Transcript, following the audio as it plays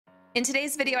In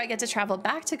today's video, I get to travel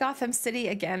back to Gotham City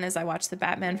again as I watch The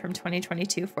Batman from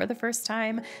 2022 for the first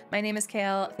time. My name is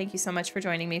Kale. Thank you so much for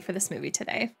joining me for this movie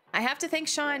today. I have to thank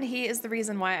Sean. He is the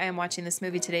reason why I am watching this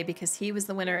movie today because he was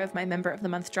the winner of my Member of the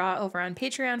Month draw over on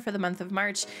Patreon for the month of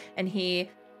March, and he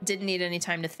didn't need any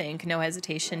time to think, no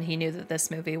hesitation. He knew that this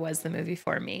movie was the movie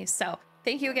for me. So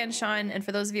thank you again, Sean. And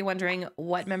for those of you wondering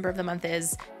what Member of the Month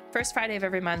is, first Friday of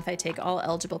every month, I take all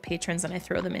eligible patrons and I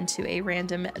throw them into a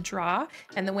random draw,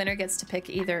 and the winner gets to pick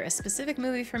either a specific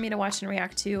movie for me to watch and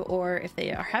react to, or if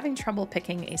they are having trouble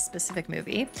picking a specific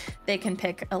movie, they can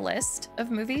pick a list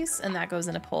of movies, and that goes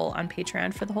in a poll on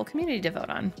Patreon for the whole community to vote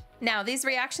on. Now, these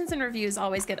reactions and reviews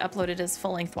always get uploaded as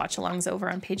full-length watch-alongs over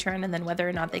on Patreon, and then whether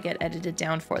or not they get edited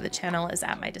down for the channel is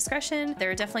at my discretion.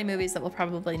 There are definitely movies that will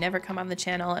probably never come on the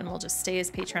channel and will just stay as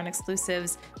Patreon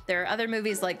exclusives. There are other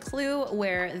movies like Clue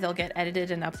where they'll get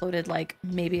edited and uploaded like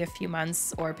maybe a few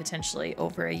months or potentially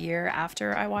over a year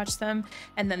after I watch them.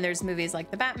 And then there's movies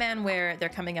like The Batman where they're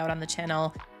coming out on the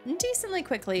channel decently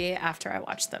quickly after I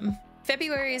watch them.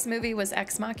 February's movie was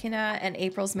Ex Machina and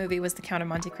April's movie was The Count of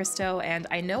Monte Cristo, and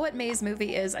I know what May's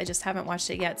movie is, I just haven't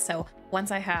watched it yet, so once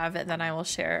I have, then I will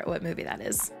share what movie that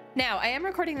is. Now, I am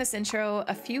recording this intro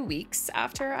a few weeks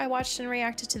after I watched and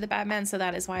reacted to The Batman, so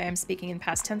that is why I'm speaking in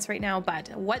past tense right now,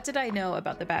 but what did I know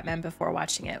about The Batman before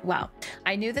watching it? Well,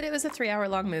 I knew that it was a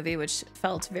 3-hour-long movie, which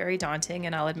felt very daunting,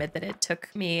 and I'll admit that it took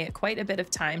me quite a bit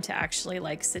of time to actually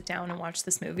like sit down and watch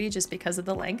this movie just because of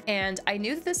the length, and I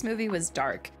knew that this movie was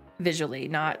dark. Visually,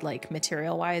 not like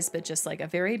material wise, but just like a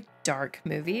very dark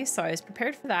movie. So I was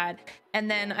prepared for that.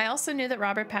 And then I also knew that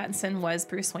Robert Pattinson was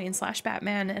Bruce Wayne /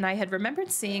 Batman. And I had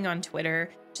remembered seeing on Twitter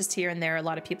just here and there a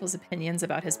lot of people's opinions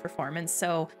about his performance.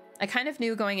 So I kind of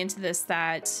knew going into this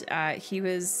that he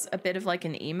was a bit of like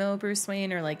an emo Bruce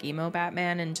Wayne or like emo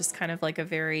Batman, and just kind of like a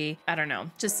very, I don't know,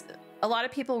 just a lot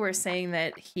of people were saying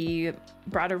that he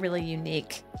brought a really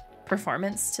unique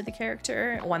performance to the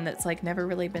character, one that's like never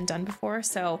really been done before.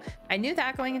 So I knew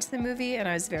that going into the movie, and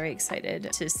I was very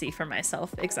excited to see for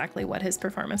myself exactly what his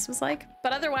performance was like.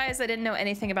 But otherwise, I didn't know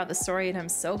anything about the story, and I'm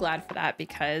so glad for that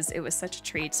because it was such a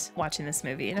treat watching this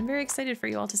movie, and I'm very excited for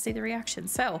you all to see the reaction.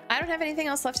 So I don't have anything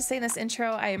else left to say in this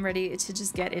intro. I am ready to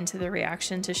just get into the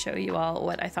reaction to show you all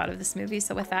what I thought of this movie.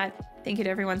 So with that, thank you to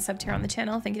everyone subbed here on the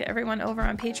channel. Thank you to everyone over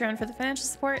on Patreon for the financial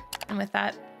support. And with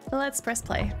that, let's press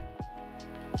play.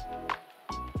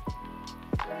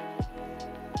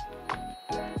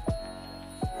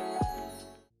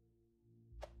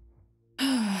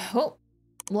 Oh,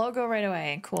 logo right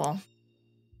away. Cool.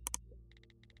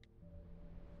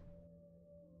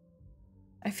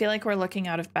 I feel like we're looking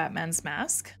out of Batman's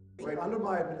mask. Under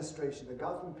my administration, the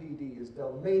Gotham PD has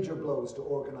dealt major blows to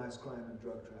organized crime and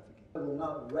drug trafficking. I will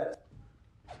not rest.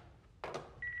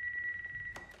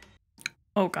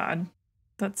 Oh God,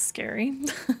 that's scary.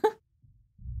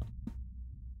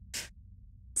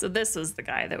 So this was the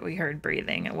guy that we heard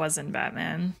breathing. It wasn't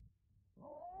Batman.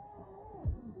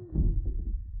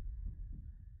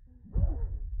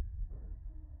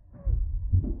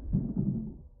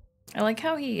 I like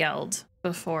how he yelled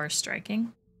before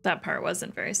striking. That part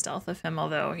wasn't very stealth of him,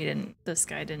 although this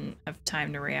guy didn't have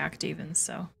time to react even,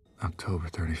 so. October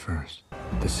 31st.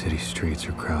 The city streets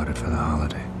are crowded for the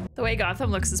holiday. The way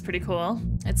Gotham looks is pretty cool.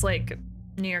 It's like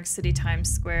New York City Times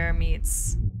Square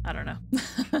meets, I don't know.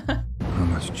 I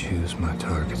must choose my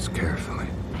targets carefully.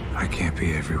 I can't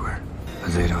be everywhere,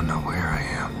 as they don't know where I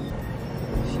am.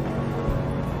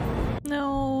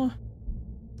 No.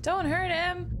 Don't hurt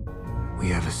him. We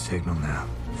have a signal now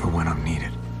for when I'm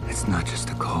needed. It's not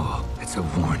just a call, it's a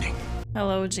warning.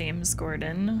 Hello, James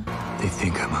Gordon. They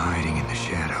think I'm hiding in the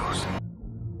shadows.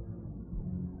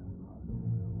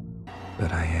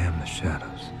 But I am the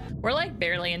shadows. We're like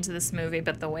barely into this movie,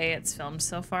 but the way it's filmed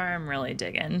so far, I'm really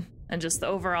digging. And just the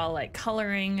overall like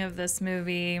coloring of this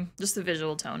movie, just the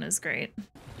visual tone is great.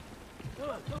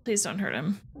 Please don't hurt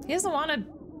him. He doesn't want to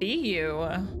be you.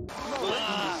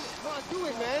 Do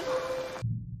it, man.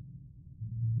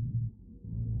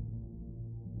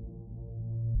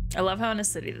 I love how in a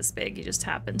city this big, you just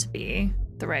happen to be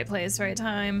the right place, right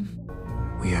time.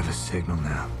 We have a signal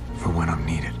now for when I'm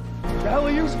needed. The hell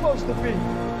are you supposed to be?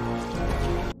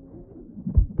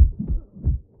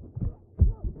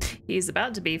 He's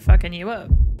about to be fucking you up.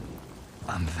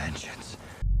 I'm vengeance.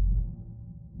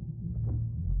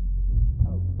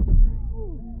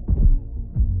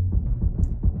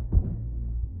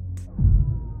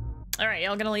 All right,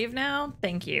 y'all gonna leave now?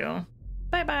 Thank you.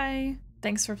 Bye-bye.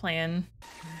 Thanks for playing.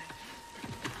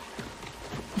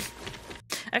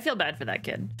 I feel bad for that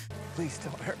kid. Please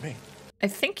don't hurt me. I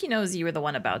think he knows you were the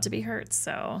one about to be hurt,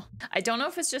 so I don't know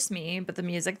if it's just me, but the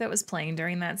music that was playing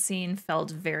during that scene felt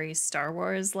very Star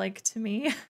Wars-like to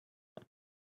me.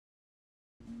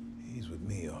 He's with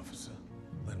me, officer.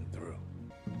 Let him through.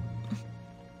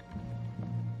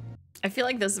 I feel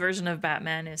like this version of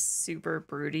Batman is super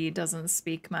broody, doesn't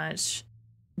speak much,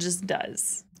 just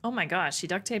does. Oh my gosh, he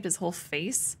duct taped his whole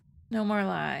face? No more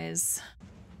lies.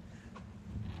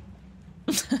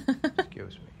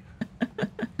 Excuse me.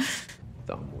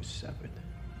 Thumb was severed.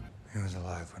 He was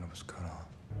alive when it was cut off.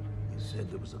 He said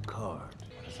there was a card.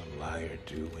 What does a liar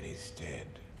do when he's dead?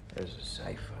 There's a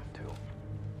cipher, too.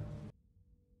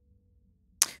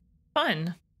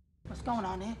 Fun. What's going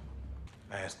on here?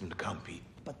 I asked him to come, Pete.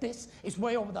 But this is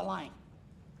way over the line.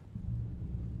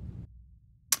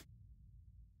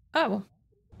 Oh.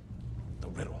 The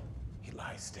riddle. He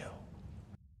lies still.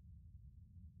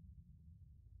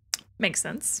 Makes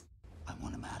sense. I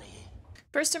want him out of here.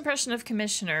 First impression of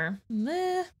Commissioner.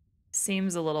 Meh.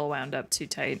 Seems a little wound up too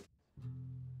tight.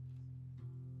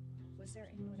 Was there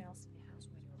anyone else in the house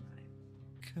when you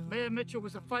arrived? Mayor Mitchell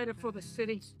was a fighter for the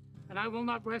city, and I will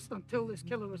not rest until this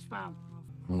killer is found.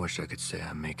 I wish I could say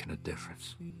I'm making a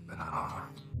difference, but I don't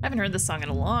know. I haven't heard this song in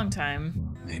a long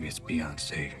time. Maybe it's beyond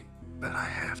saving, but I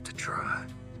have to try.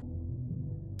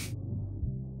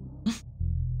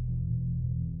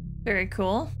 Very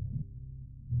cool.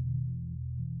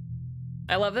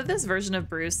 I love that this version of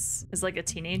Bruce is like a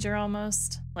teenager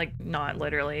almost. Like, not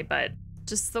literally, but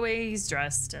just the way he's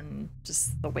dressed and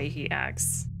just the way he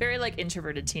acts. Very like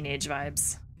introverted teenage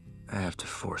vibes. I have to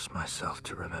force myself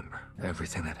to remember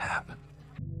everything that happened.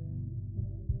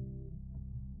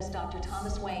 Dr.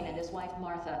 Thomas Wayne and his wife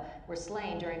Martha were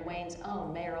slain during Wayne's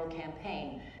own mayoral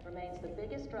campaign. Remains the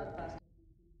biggest drug bust.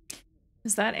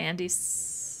 Is that Andy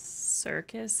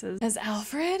Serkis as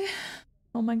Alfred?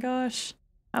 Oh my gosh.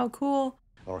 How cool.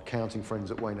 Our accounting friends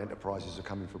at Wayne Enterprises are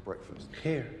coming for breakfast.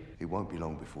 Here. It won't be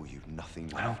long before you've nothing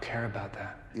left. I don't care about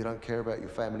that. You don't care about your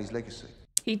family's legacy?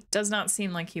 He does not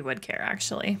seem like he would care,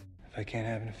 actually. If I can't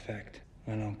have an effect,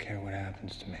 I don't care what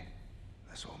happens to me.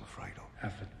 That's what I'm afraid of.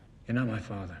 Alfred, you're not my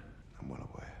father. I'm well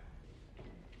aware.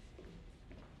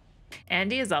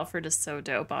 Andy as Alfred is so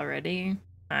dope already.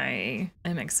 I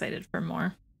am excited for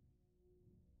more.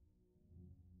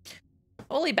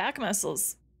 Holy back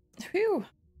muscles. Whew.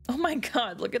 Oh my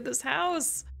god, look at this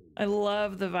house. I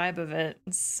love the vibe of it.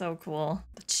 It's so cool.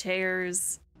 The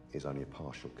chairs. Here's only a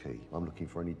partial key. I'm looking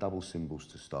for any double symbols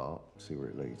to start. See where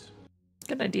it leads.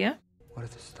 Good idea. What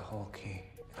if this is the whole key?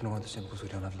 If no other symbols we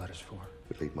don't have letters for?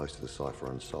 Could leave most of the cipher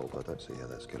unsolved. I don't see how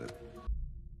that's gonna...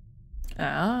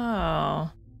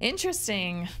 Oh,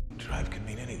 interesting. Drive can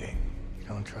mean anything. You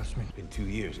don't trust me? It's been 2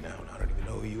 years now, and I don't even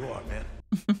know who you are, man.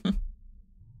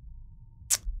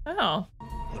 Oh.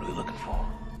 What are we looking for?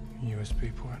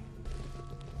 USB port.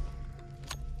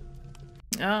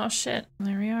 Oh shit,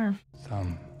 there we are.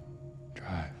 Thumb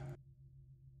drive.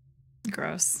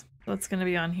 Gross. What's gonna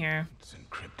be on here? It's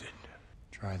encrypted.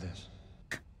 Try this.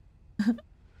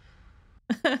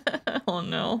 Oh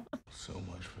no. So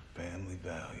much for family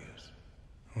values.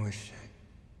 Who is she?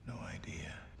 No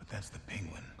idea. But that's the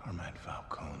Penguin, Carmine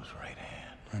Falcone's right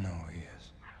hand. I know who he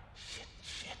is. Shit.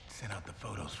 Send out the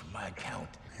photos from my account.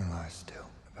 He lies still.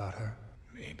 About her?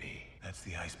 Maybe. That's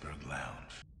the Iceberg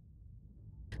Lounge.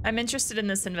 I'm interested in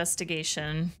this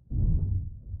investigation.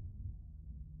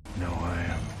 No, I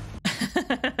am.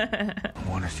 I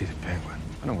want to see the penguin.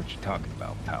 I know what you're talking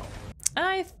about, pal.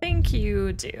 I think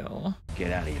you do.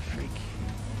 Get out of here, freak.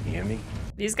 You hear me?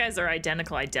 These guys are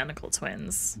identical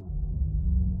twins.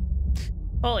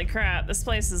 Holy crap, this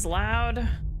place is loud.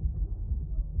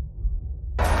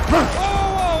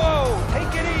 Whoa!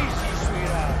 Take it easy,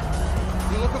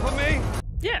 sweetheart. You looking for me?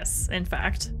 Yes, in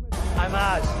fact. I'm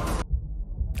Oz.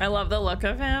 I love the look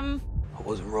of him. I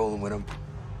wasn't rolling with him.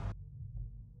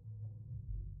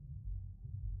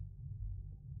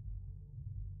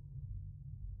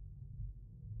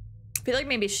 I feel like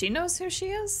maybe she knows who she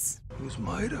is. Who's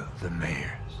Mida? The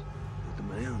mayor's. The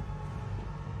mayor?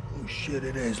 Oh shit,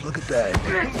 it is. Look at that.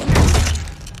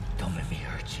 Don't let me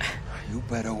hurt you. You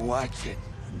better watch it.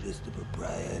 I'm just a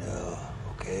proprietor,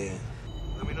 okay?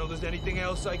 Let me know if there's anything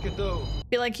else I can do. I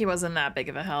feel like he wasn't that big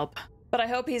of a help. But I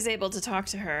hope he's able to talk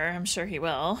to her. I'm sure he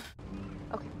will.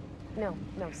 Okay. No,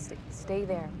 stay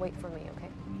there. Wait for me, okay?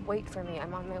 Wait for me.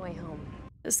 I'm on my way home.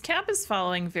 This cab is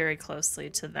following very closely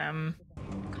to them.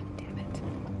 God damn it.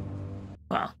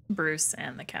 Well, Bruce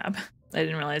and the cab. I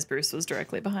didn't realize Bruce was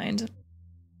directly behind.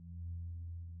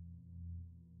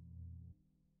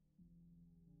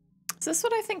 Is this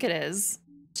what I think it is?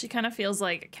 She kind of feels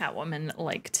like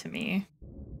Catwoman-like to me.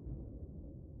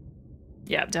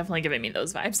 Yeah, definitely giving me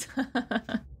those vibes.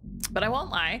 But I won't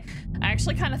lie, I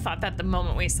actually kind of thought that the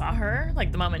moment we saw her,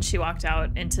 like the moment she walked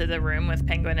out into the room with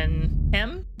Penguin and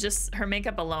him, just her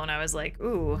makeup alone, I was like,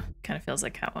 ooh, kind of feels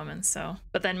like Catwoman. So,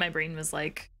 but then my brain was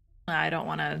like, I don't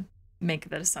want to make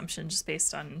that assumption just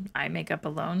based on eye makeup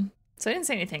alone. So I didn't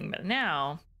say anything, but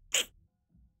now,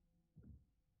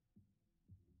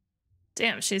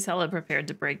 damn, she's hella prepared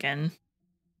to break in.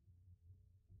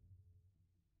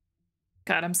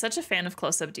 God, I'm such a fan of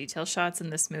close-up detail shots,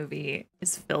 and this movie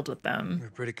is filled with them. You're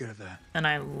pretty good at that. And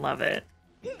I love it.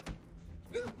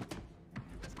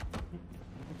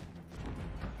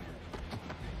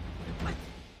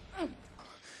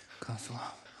 Consuelo,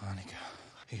 Monica.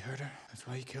 He hurt her? That's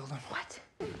why he killed him? What?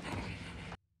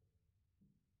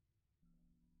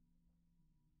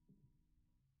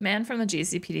 Man from the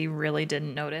GCPD really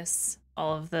didn't notice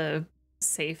all of the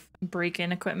safe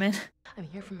break-in equipment. I'm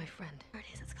here for my friend. There it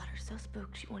is. It's got her so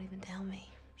spooked she won't even tell me.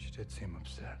 She did seem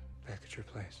upset. Back at your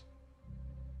place.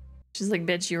 She's like,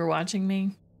 bitch, you were watching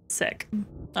me? Sick.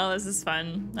 Oh, this is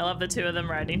fun. I love the two of them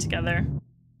riding together.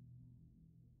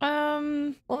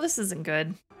 Well, this isn't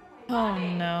good. Oh,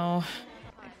 no.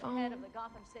 Head of the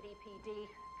Gotham City PD,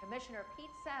 Commissioner Pete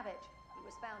Savage. He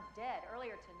was found dead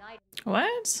earlier tonight.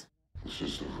 What? This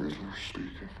is the Riddler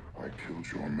speaking. I killed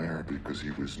your mayor because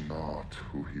he was not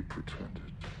who he pretended to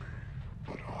be.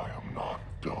 But I am not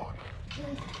done.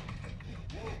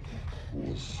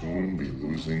 We'll soon be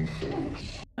losing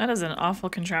face. That is an awful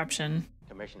contraption.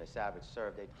 Commissioner Savage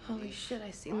served a... Holy shit,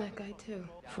 I seen that guy too.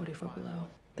 44 below.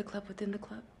 The club within the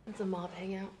club. It's a mob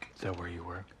hangout. Is that where you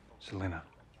work? Selena.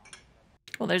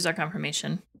 Well, there's our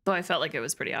confirmation. Though I felt like it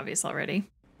was pretty obvious already.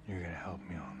 You're gonna help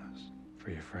me on this. For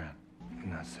your friend.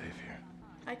 I'm not safe here.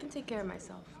 I can take care of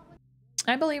myself.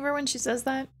 I believe her when she says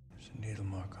that. There's a needle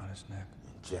mark on his neck.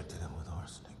 Injected him with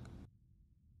arsenic.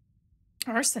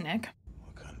 Arsenic.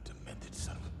 What kind of demented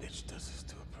son of a bitch does this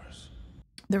to a person?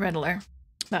 The Riddler.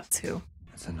 That's who.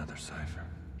 It's another cipher.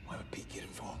 Why would Pete get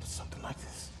involved in something like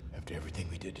this? After everything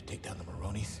we did to take down the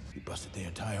Maronis, we busted their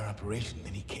entire operation,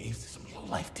 then he caves to some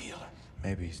low-life dealer.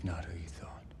 Maybe he's not who you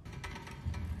thought.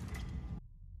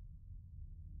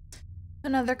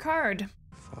 Another card.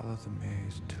 Follow the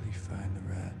maze until you find the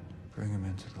rat. Bring him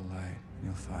into the light, and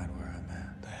you'll find where I'm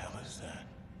at. The hell is that?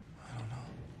 I don't know.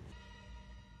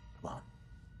 Come on.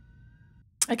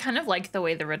 I kind of like the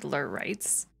way the Riddler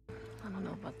writes. I don't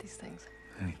know about these things.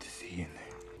 I need to see you in there.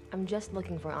 I'm just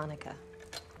looking for Annika. I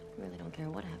really don't care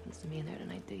what happens to me in there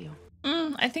tonight, do you?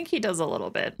 I think he does a little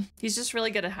bit. He's just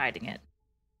really good at hiding it.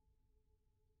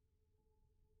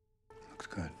 Looks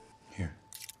good. Here.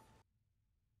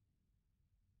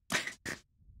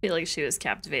 Feel like she was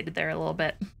captivated there a little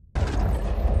bit.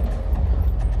 Can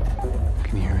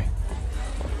you hear me?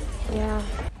 Yeah.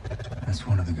 That's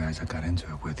one of the guys I got into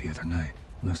it with the other night.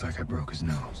 Looks like I broke his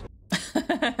nose.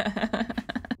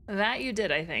 That you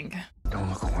did, I think. Don't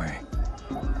look away.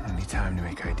 I need time to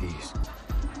make IDs.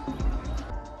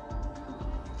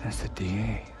 That's the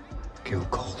DA. Gil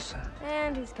Coulson.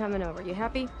 And he's coming over. You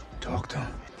happy? Talk to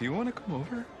him. Do you want to come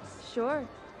over? Sure.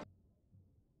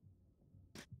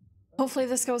 Hopefully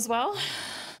this goes well.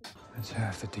 It's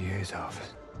half the DA's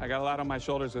office. I got a lot on my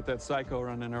shoulders with that psycho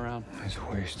running around. He's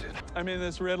wasted. I mean,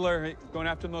 this Riddler, going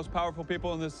after the most powerful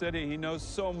people in the city. He knows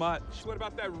so much. What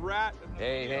about that rat?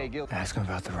 Hey, Gil. Ask him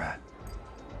about the rat.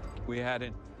 We had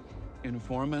an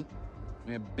informant.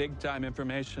 We had big-time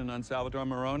information on Salvatore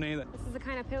Maroni. This is the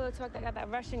kind of pillow talk that got that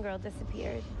Russian girl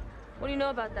disappeared. What do you know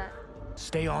about that?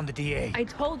 Stay on the DA. I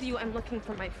told you I'm looking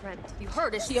for my friend. You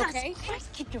heard. Is she okay?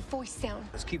 Christ, keep your voice down.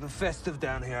 Let's keep it festive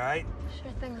down here, all right?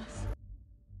 Sure thing, miss.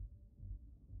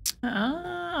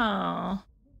 Oh.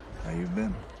 How you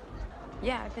been?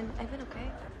 Yeah, I've been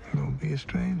okay. Don't be a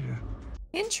stranger.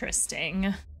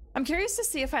 Interesting. I'm curious to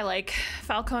see if I like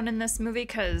Falcone in this movie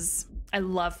because I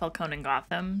love Falcone in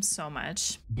Gotham so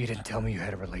much. You didn't tell me you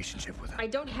had a relationship with him. I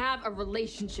don't have a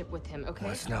relationship with him, okay? Well,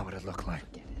 that's not what it looked like.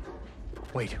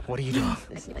 Wait, what are you doing?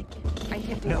 I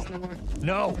can't do this no more.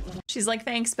 No! She's like,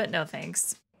 thanks, but no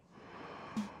thanks.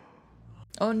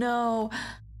 Oh no.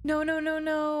 No, no, no,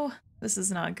 no. This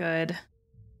is not good.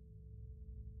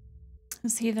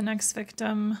 Is he the next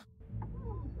victim?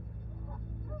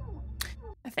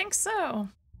 I think so.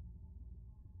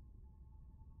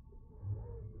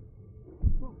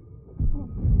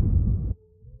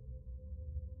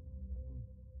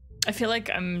 I feel like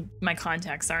my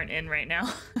contacts aren't in right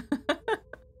now.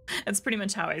 That's pretty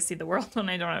much how I see the world when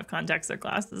I don't have contacts or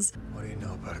glasses. What do you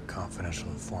know about a confidential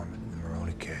informant in the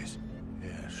Maroni case?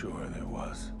 Yeah, sure, there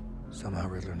was. Somehow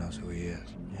Riddler knows who he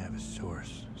is. You have a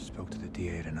source. Spoke to the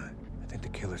DA tonight. I think the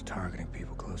killer's targeting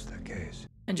people close to that case.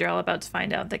 And you're all about to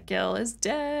find out that Gil is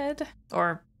dead.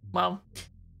 Or, well,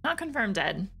 not confirmed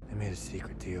dead. They made a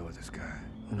secret deal with this guy.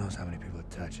 Who knows how many people it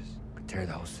touches? Could tear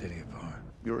the whole city apart.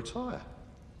 Your attire.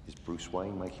 Is Bruce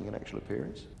Wayne making an actual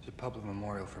appearance? It's a public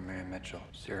memorial for Mayor Mitchell.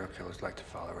 Serial killers like to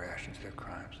follow reaction to their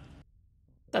crimes.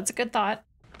 That's a good thought.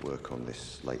 Work on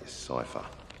this latest cipher,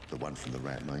 the one from the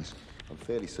rat maze. I'm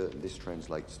fairly certain this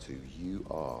translates to "You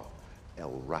are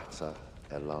El Rata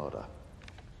Elada."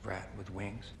 Rat with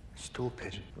wings. Stool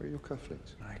pigeon. Where are your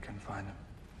cufflinks? I couldn't find them.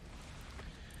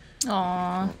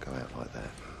 Aww. Can't go out like that.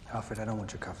 Alfred, I don't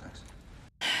want your cufflinks.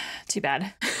 Too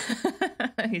bad.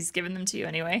 He's giving them to you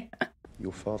anyway.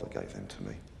 Your father gave them to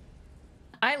me.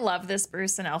 I love this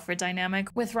Bruce and Alfred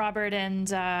dynamic with Robert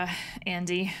and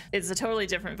Andy. It's a totally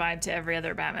different vibe to every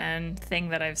other Batman thing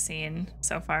that I've seen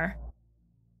so far.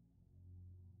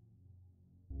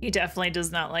 He definitely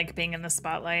does not like being in the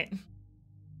spotlight.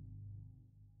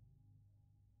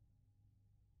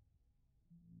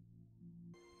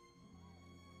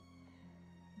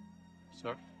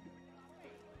 Sir?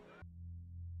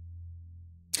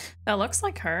 That looks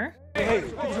like her. Hey,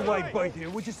 there's a white bite here.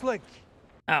 Would you slick?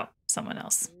 Oh, someone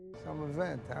else. Some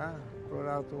event, huh? Brought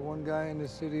out the one guy in the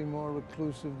city more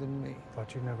reclusive than me.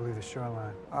 Thought you'd never leave the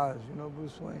shoreline. Oz, you know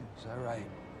Bruce Wayne? Is that right?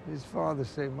 His father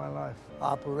saved my life.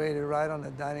 Operated right on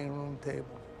the dining room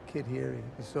table. Kid here,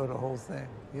 he saw the whole thing.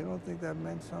 You don't think that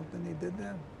meant something he did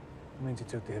then? It means he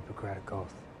took the Hippocratic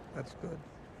Oath. That's good.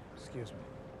 Excuse me.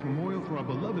 Memorial for our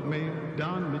beloved mayor,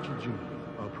 Don Mitchell Jr.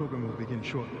 Our program will begin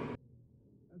shortly.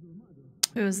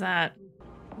 Who is that?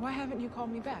 Why haven't you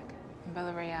called me back? I'm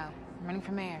Bella Real. I'm running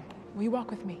for mayor. Will you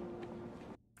walk with me?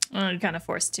 You're kind of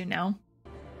forced to now.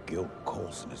 Gil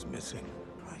Colson is missing.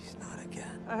 Christ, not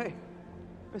again. Hey,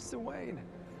 Mr. Wayne.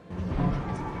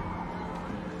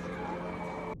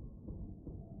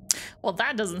 Well,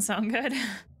 that doesn't sound good.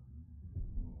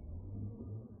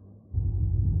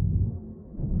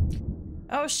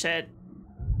 Oh, shit.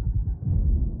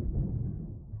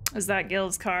 Is that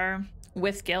Gil's car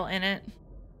with Gil in it?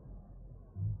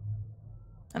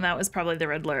 And that was probably the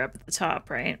Riddler up at the top,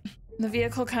 right? The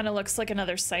vehicle kind of looks like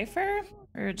another cipher,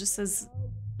 or it just says,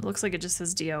 it looks like it just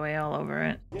says DOA all over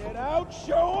it. Get out,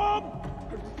 show 'em!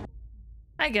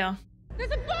 Hi, Gil.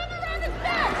 There's a bomb around the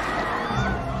set!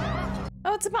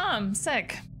 Oh, it's a bomb.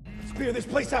 Sick. Let's clear this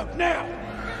place out now!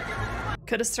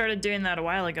 Could have started doing that a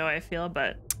while ago, I feel,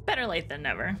 but better late than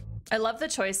never. I love the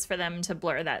choice for them to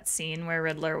blur that scene where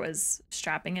Riddler was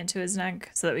strapping it to his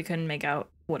neck so that we couldn't make out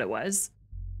what it was.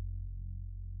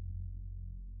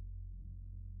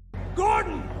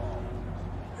 Gordon!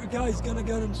 Your guy's gonna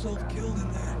get himself killed in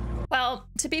there. Well,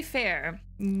 to be fair,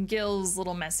 Gil's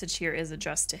little message here is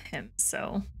addressed to him,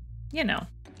 so, you know.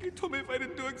 He told me if I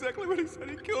didn't do exactly what he said,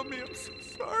 he'd kill me. I'm so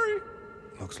sorry.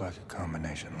 Looks like a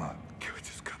combination lock. Can we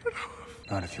just cut it off?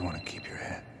 Not if you want to keep your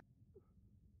head.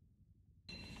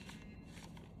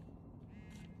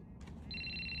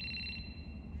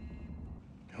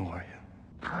 Who are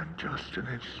you? I'm just an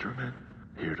instrument,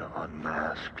 here to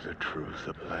unmask the truth.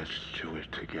 Let's do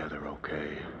it together,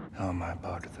 okay? How am I a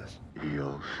part of this?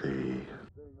 You'll see.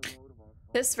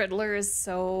 This Riddler is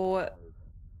so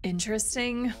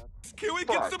interesting. Can we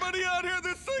get somebody out here?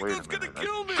 This psycho's gonna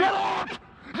kill me! Shut up!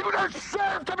 You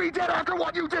deserve to be dead after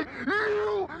what you did!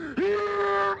 You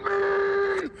hear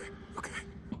me? Okay.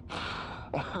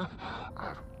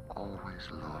 I've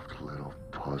always loved little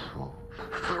puzzles.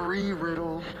 3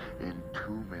 riddles in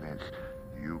 2 minutes.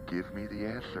 You give me the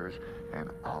answers,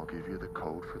 and I'll give you the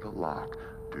code for the lock.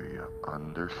 Do you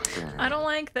understand? I don't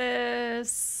like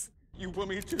this. You want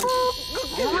me to?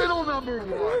 Riddle number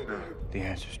 1. The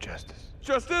answer's justice.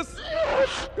 Justice?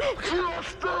 Yes!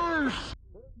 Justice!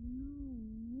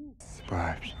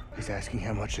 Bribes. He's asking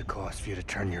how much it costs for you to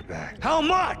turn your back. How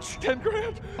much? 10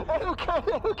 grand?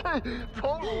 Okay.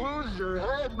 Don't lose your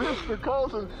head, Mr.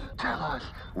 Colson. Tell us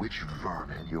which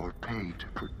vermin you're paid to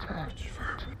protect.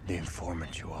 The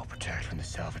informant you all protect from the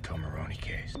Salvatore Maroni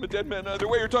case. I'm a dead man either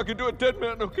way. You're talking to a dead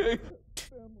man, okay?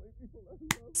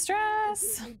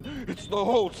 Stress. It's the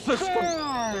whole system.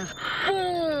 5,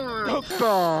 4,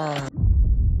 3.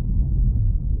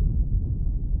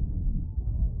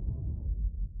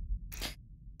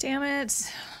 Damn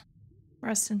it.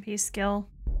 Rest in peace, Gil.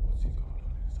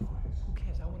 Who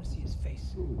cares? I want to see his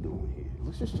face. What are we doing here?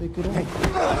 Let's just take it off.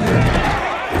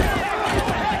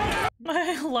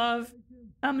 I love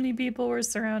how many people were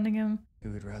surrounding him. You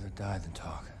would rather die than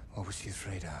talk. What was he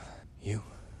afraid of? You?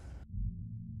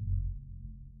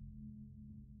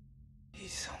 You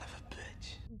son of a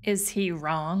bitch. Is he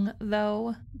wrong,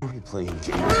 though? Are you playing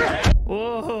games?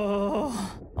 Whoa.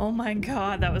 Oh my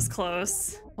god, that was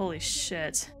close. Holy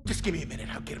shit. Just give me a minute.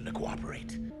 I'll get him to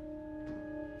cooperate.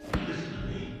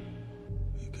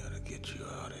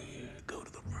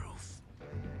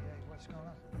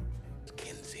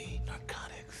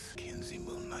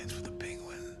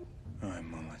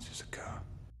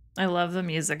 I love the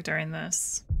music during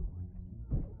this.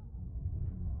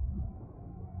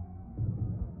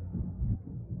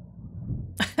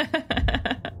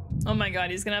 Oh my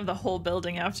god, he's gonna have the whole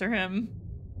building after him.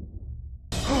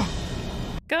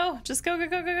 Go! Just go, go,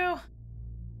 go, go, go!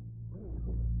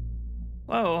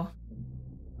 Whoa.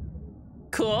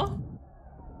 Cool.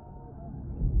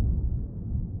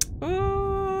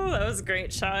 Ooh, that was a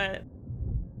great shot.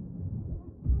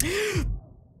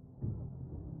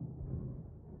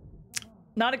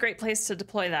 Not a great place to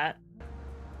deploy that.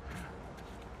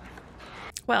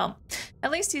 Well,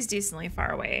 at least he's decently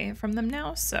far away from them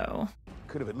now, so...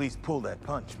 Could have at least pulled that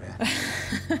punch, man.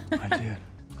 I did.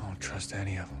 I don't trust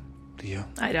any of them. Do you?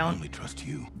 I don't. I only trust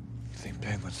you. You think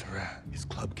Penguin's a rat? His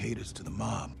club caters to the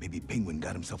mob. Maybe Penguin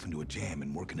got himself into a jam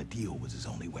and working a deal was his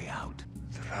only way out.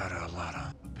 The rata a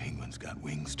lotta. Penguin's got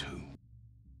wings, too.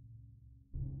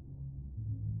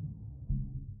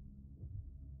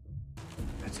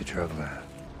 It's a drug lab.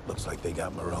 Looks like they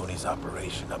got Maroney's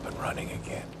operation up and running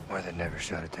again. Or they never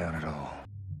shut it down at all.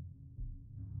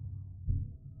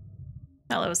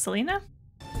 Hello, Selena?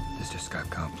 This just got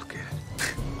complicated.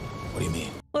 What do you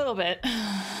mean? A little bit.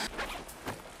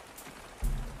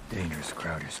 Dangerous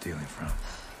crowd you're stealing from.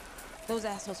 Those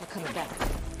assholes are coming back.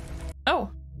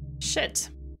 Oh, shit.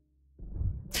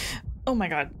 Oh my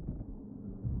god.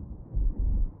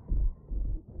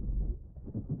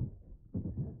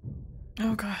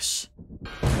 Oh gosh.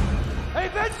 Hey,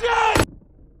 Vincent!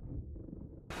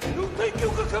 You think you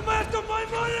can come after my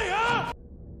money, huh?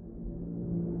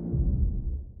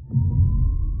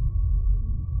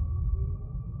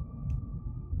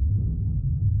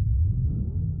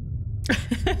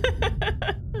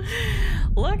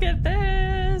 Look at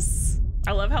this.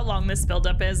 I love how long this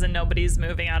buildup is and nobody's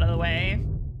moving out of the way.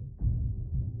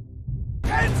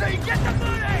 Nancy, get the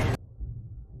money!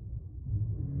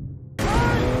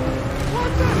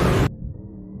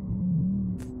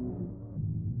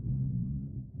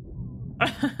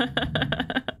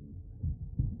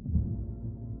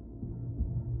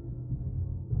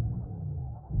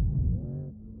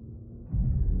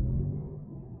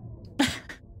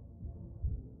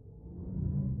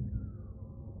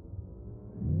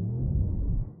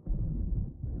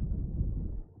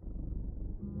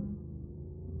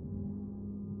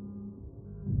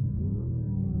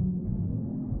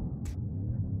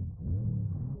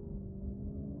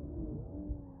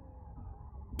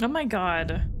 Oh my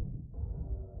god.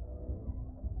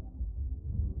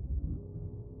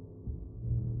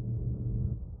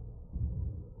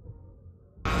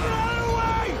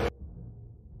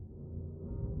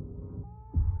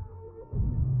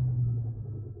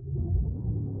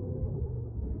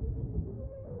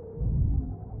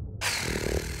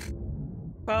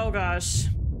 Oh gosh.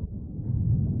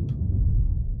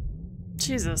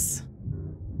 Jesus.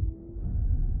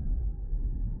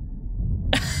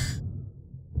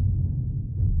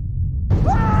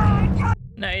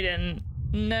 No, you didn't.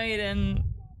 No, you didn't.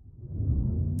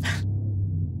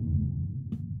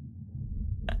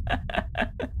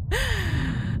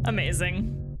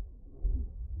 Amazing.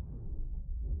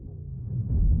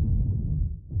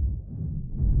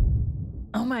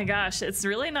 Oh my gosh, it's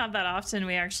really not that often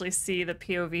we actually see the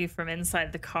POV from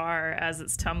inside the car as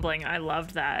it's tumbling. I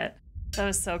loved that. That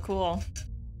was so cool.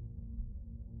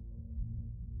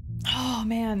 Oh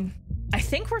man. I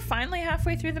think we're finally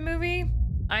halfway through the movie.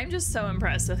 I'm just so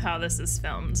impressed with how this is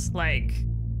filmed. Like,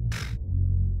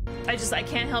 I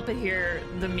can't help but hear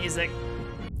the music.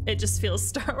 It just feels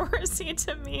Star Wars-y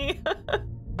to me.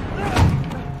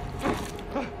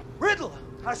 Riddle!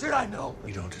 How should I know?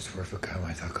 You don't just work for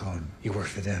Colin, Colin. You work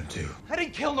for them, too. I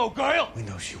didn't kill no girl! We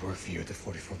know she worked for you at the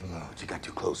 44 Below. But you got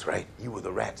too close, right? You were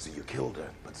the rat, so you killed her.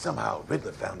 But somehow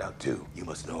Riddler found out, too. You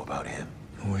must know about him.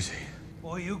 Who is he?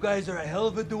 Boy, you guys are a hell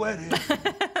of a duet here.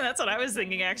 That's what I was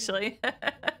thinking, actually.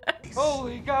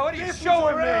 Holy God, what are you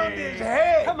showing me? His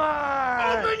head. Come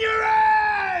on! Open your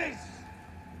eyes!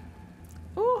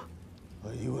 Ooh.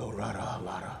 Are you El Rata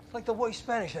Lata? It's like the worst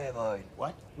Spanish I ever heard.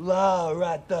 What? La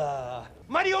Rata.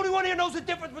 Am I the only one here knows the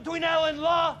difference between L and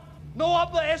La? No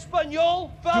habla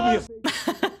español, fellas?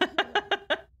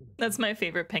 That's my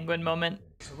favorite Penguin moment.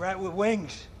 It's a rat with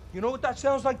wings. You know what that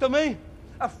sounds like to me?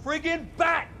 A friggin'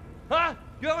 bat! Huh?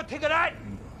 You ever think of that?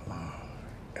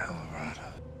 El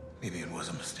Rata. Maybe it was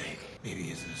a mistake. Maybe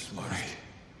he isn't as smart.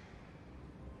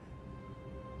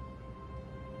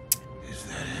 Is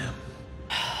that him?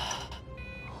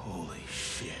 Holy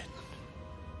shit.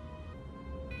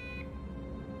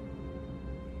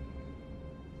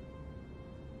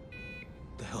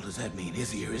 The hell does that mean?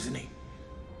 Is he or isn't he?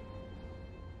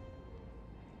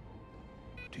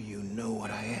 Do you know what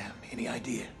I am? Any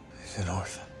idea? He's an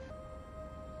orphan.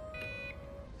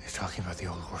 He's talking about the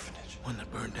old orphanage. One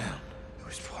that burned down. It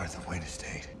was part of the Wayne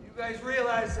estate. You guys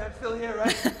realize I'm still here,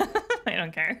 right? I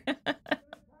don't care.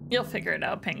 You'll figure it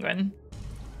out, Penguin.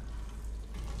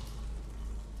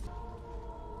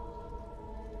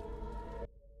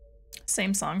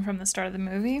 Same song from the start of the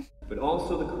movie. But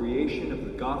also the creation of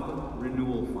the Gotham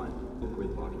Renewal Fund,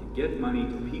 where you get money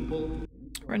to people.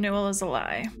 Renewal is a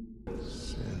lie.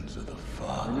 Sins of the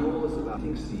father. Renewal is about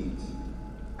seeds.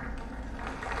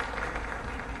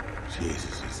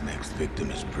 Jesus' next victim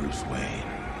is Bruce Wayne.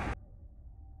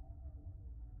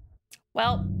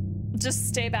 Well, just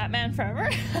stay Batman forever.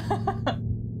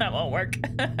 That won't work.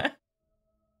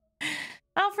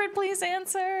 Alfred, please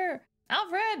answer.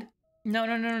 Alfred! No.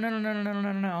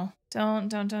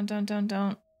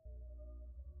 Don't.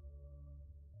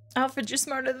 Alfred, you're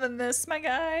smarter than this, my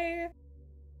guy.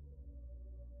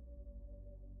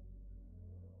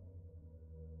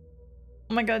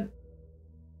 Oh my god.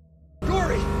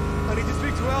 Dory! I need to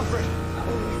speak to Alfred.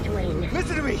 Oh, Mr. Wayne.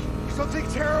 Listen to me. Something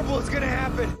terrible is gonna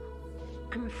happen.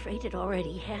 I'm afraid it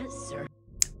already has, sir.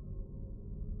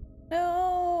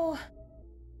 No.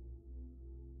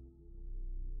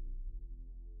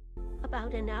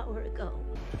 About an hour ago.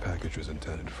 The package was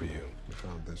intended for you. We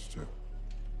found this too.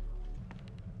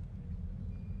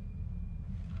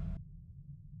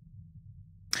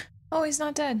 Oh, he's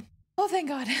not dead. Oh, thank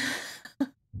God.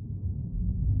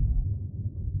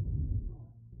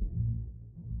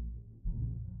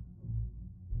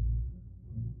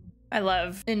 I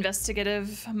love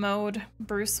investigative mode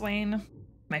Bruce Wayne.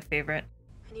 My favorite.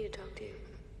 I need to talk to you.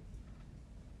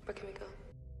 Where can we go?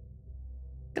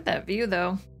 Look at that view,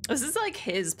 though. This is like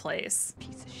his place.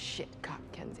 Piece of shit cop,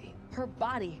 Kenzie. Her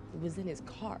body was in his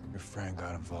car. Your friend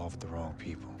got involved with the wrong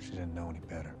people. She didn't know any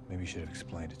better. Maybe you should have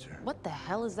explained it to her. What the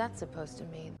hell is that supposed to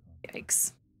mean?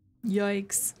 Yikes.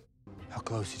 Yikes. How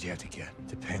close did you have to get?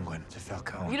 To Penguin, to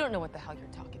Falcone? You don't know what the hell you're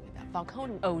talking about.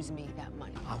 Falcone owes me that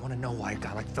money. I want to know why a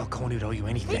guy like Falcone would owe you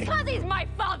anything. Because he's my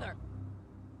father!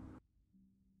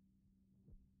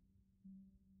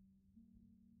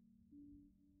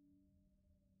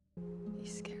 He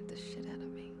scared the shit out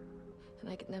of me. And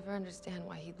I could never understand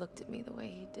why he looked at me the way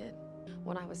he did.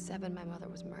 When I was 7, my mother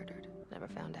was murdered. Never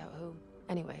found out who.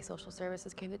 Anyway, social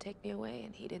services came to take me away,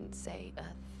 and he didn't say a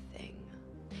thing.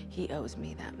 He owes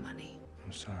me that money.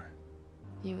 I'm sorry.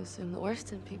 You assume the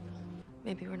worst in people.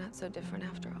 Maybe we're not so different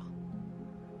after all.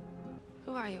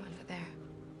 Who are you under there?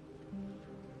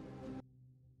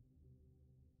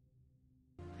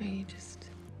 Are you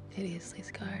just hideously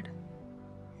scarred?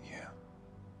 Yeah.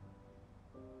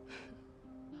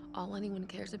 All anyone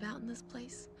cares about in this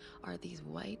place are these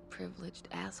white, privileged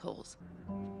assholes.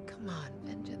 Come on,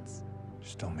 vengeance.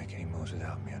 Just don't make any moves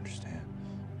without me, understand?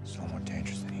 It's no more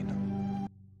dangerous than you know.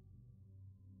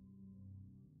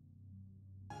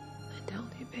 I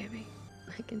told you, baby.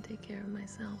 I can take care of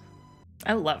myself.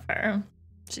 I love her.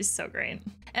 She's so great.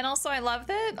 And also, I love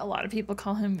that a lot of people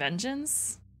call him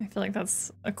Vengeance. I feel like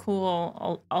that's a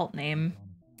cool alt name.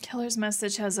 Killer's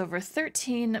Message has over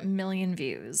 13 million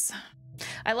views.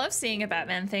 I love seeing a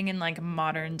Batman thing in like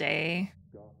modern day.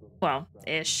 Well,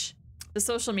 ish. The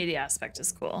social media aspect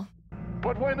is cool.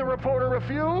 But when the reporter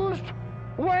refused,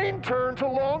 Wayne turned to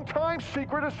longtime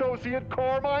secret associate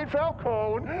Carmine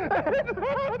Falcone and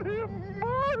had him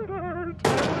murdered. The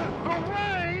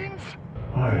Waynes!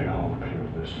 I hope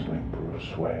you're listening,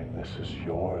 Bruce Wayne. This is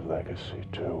your legacy,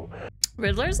 too.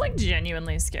 Riddler's like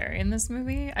genuinely scary in this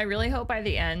movie. I really hope by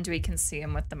the end we can see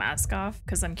him with the mask off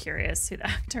because I'm curious who the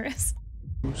actor is.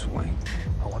 Bruce Wayne.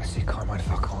 I want to see Carmine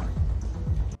Falcone.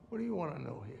 What do you want to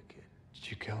know here, kid? Did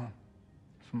you kill him?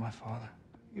 For my father?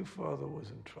 Your father was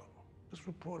in trouble. This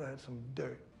reporter had some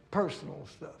dirt, personal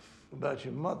stuff about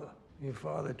your mother. Your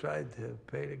father tried to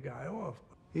pay the guy off.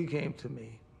 He came to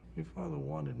me. Your father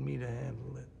wanted me to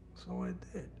handle it, so I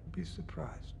did. Be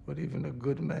surprised what even a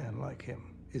good man like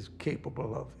him is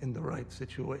capable of in the right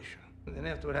situation. And then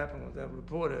after what happened with that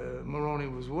reporter, Maroni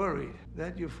was worried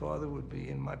that your father would be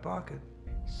in my pocket.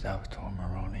 Salvatore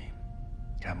Maroni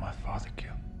got my father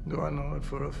killed. Do I know it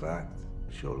for a fact?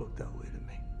 Sure looked that way to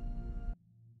me.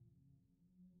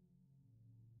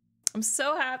 I'm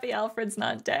so happy Alfred's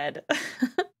not dead. You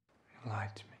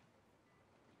lied to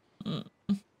me.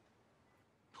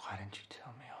 Why didn't you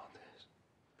tell me all this?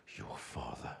 Your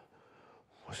father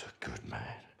was a good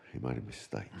man. He made a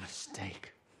mistake.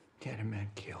 Mistake? Get a man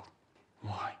killed.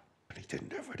 Why? But he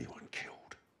didn't have anyone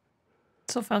killed.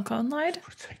 So Falcone lied?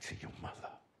 Protecting your mother.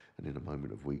 And in a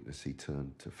moment of weakness, he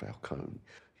turned to Falcone.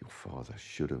 Your father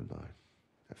should have known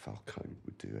that Falcone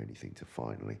would do anything to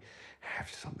finally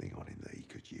have something on him that he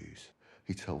could use.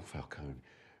 He told Falcone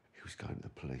he was going to the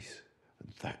police.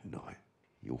 And that night,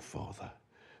 your father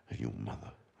and your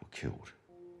mother were killed.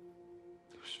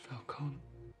 It was Falcone.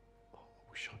 Oh, I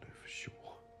wish I knew for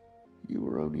sure. You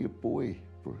were only a boy,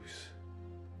 Bruce.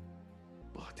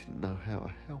 But I didn't know how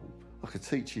to help. I could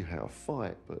teach you how to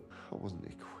fight, but I wasn't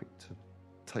equipped to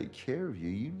take care of you.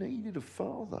 You needed a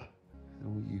father. And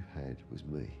all you had was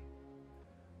me.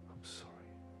 I'm sorry.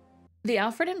 The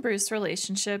Alfred and Bruce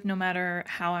relationship, no matter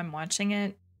how I'm watching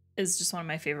it, is just one of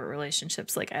my favorite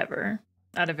relationships like ever.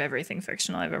 Out of everything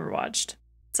fictional I've ever watched.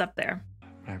 It's up there.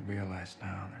 But I realize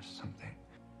now there's something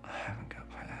I haven't got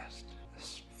past.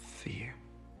 This fear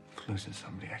of losing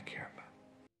somebody I care about.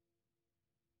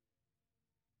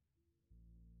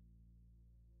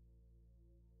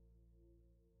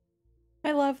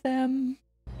 I love them.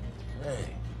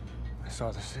 Hey, I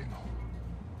saw the signal.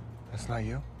 That's not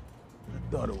you?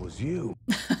 I thought it was you.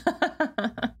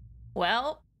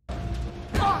 Well.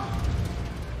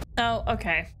 Oh,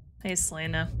 okay. Hey,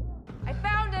 Selena. I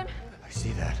found him. I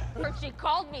see that. Or she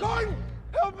called me. Gordon,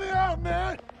 help me out,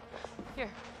 man. Here,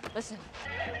 listen.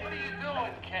 What are you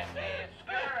doing, Candy? It's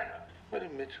scaring her. What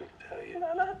did Mitchell tell you?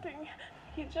 No, nothing.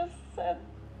 He just said,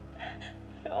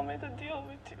 Phil made a deal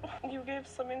with you. You gave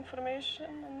some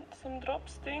information and some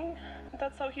drops thing.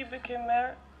 That's how he became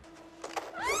mayor.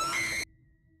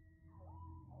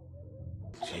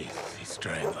 Jesus, he's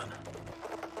strangling.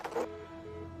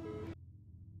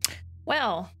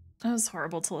 Well, that was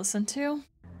horrible to listen to.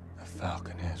 The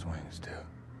Falcon has wings, too.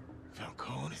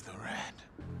 Falcone is the rat.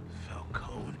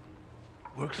 Falcone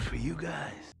works for you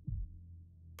guys.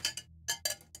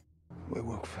 We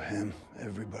work for him.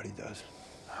 Everybody does.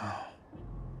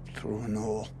 Through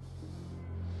renewal.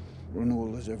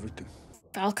 Renewal is everything.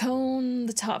 Falcone,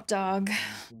 the top dog.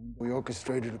 We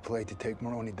orchestrated a play to take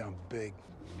Maroney down big.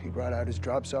 He brought out his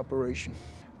drops operation,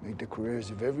 made the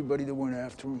careers of everybody that went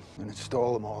after him, and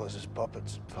installed them all as his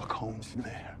puppets. Falcone's the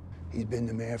mayor. He's been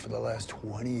the mayor for the last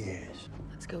 20 years.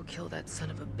 Let's go kill that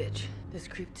son of a bitch. This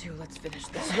creep too, let's finish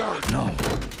this. No.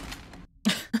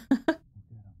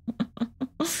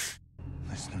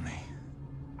 Listen to me.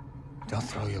 Don't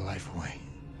throw your life away.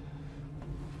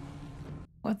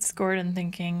 What's Gordon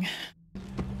thinking?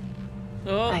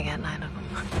 Oh. I got 9 of them.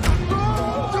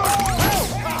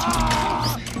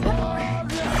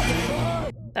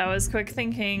 That was quick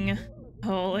thinking.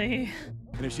 Holy.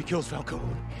 And if she kills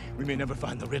Falcone, we may never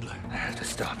find the Riddler. I have to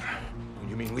stop her.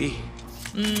 You mean we?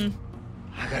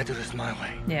 I gotta do this my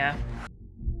way. Yeah.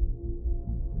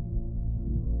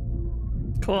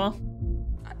 Cool.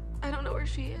 I don't know where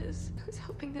she is. I was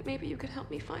hoping that maybe you could help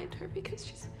me find her because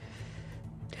she's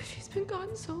been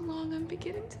gone so long. I'm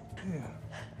beginning to. Yeah.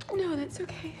 No, that's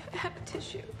okay. I have a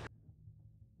tissue.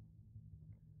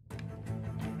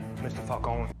 Mr.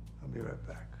 Falcone. I'll be right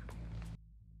back.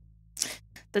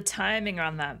 The timing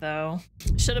on that, though.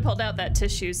 Should have pulled out that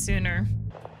tissue sooner.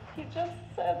 He just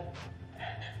said,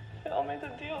 Phil made a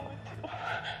deal with you.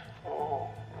 Oh.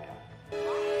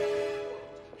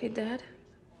 Hey, Dad.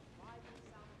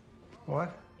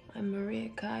 What? I'm Maria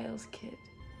Kyle's kid.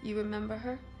 You remember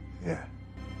her? Yeah.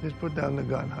 Just put down the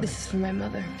gun, honey. This is for my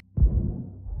mother.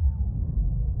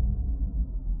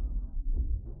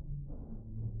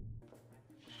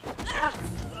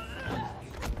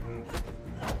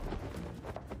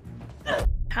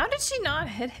 How did she not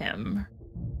hit him?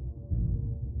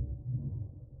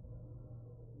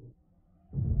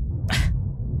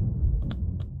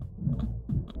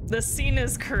 The scene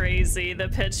is crazy. The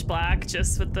pitch black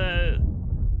just with the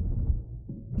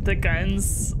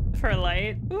guns for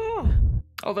light. Ooh.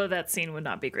 Although that scene would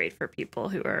not be great for people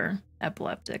who are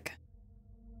epileptic.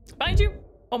 Behind you!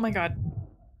 Oh my god.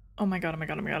 Oh my god, oh my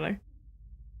god, oh my god.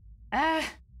 Ah.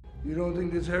 You don't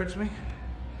think this hurts me?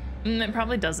 It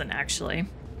probably doesn't actually.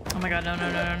 Oh my god, no,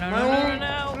 no, no, no, no, no, no, no,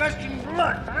 no. Flesh and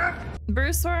blood, huh?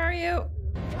 Bruce, where are you?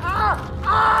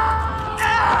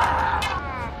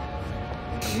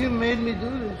 You made me do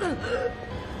this.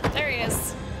 There he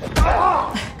is.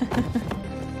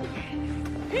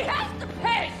 He has to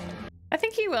pay! I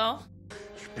think he will.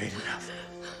 You paid enough.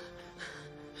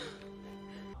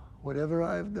 Whatever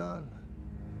I've done,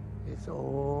 it's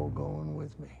all going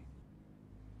with me.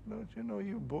 Don't you know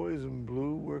you boys in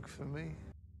blue work for me?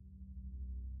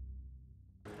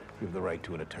 You have the right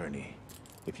to an attorney.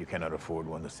 If you cannot afford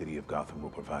one, the city of Gotham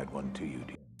will provide one to you.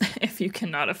 If you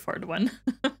cannot afford one.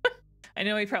 I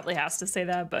know he probably has to say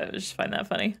that, but I just find that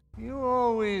funny. You're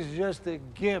always just a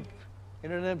gimp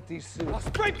in an empty suit. I'll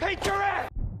spray paint your ass!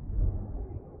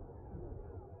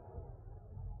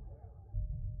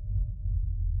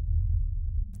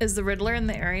 Is the Riddler in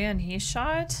the area and he's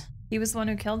shot? He was the one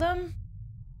who killed him?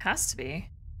 Has to be.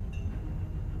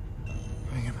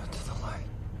 Bring him into the light.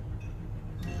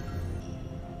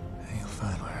 And you'll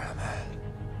find where I'm at.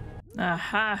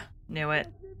 Aha, knew it.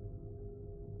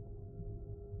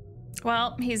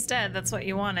 Well, he's dead. That's what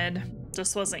you wanted.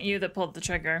 Just wasn't you that pulled the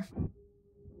trigger.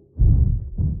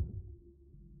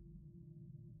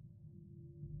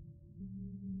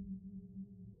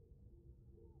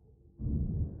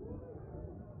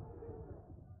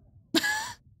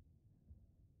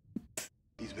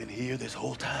 He's been here this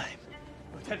whole time.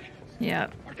 Yeah.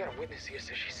 I got a witness here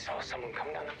says she saw someone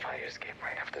come down the fire escape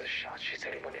right after the shot. She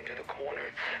said he went into the corner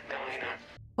diner.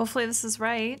 Hopefully this is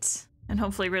right. And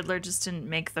hopefully Riddler just didn't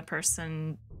make the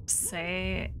person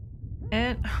say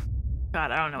it.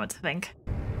 God, I don't know what to think.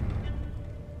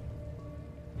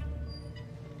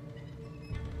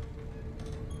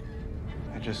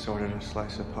 I just ordered a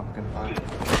slice of pumpkin pie.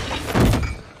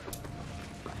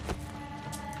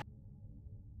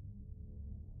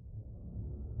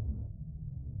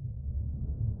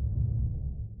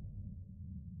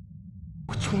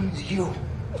 Which one's you?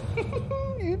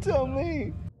 You tell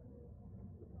me.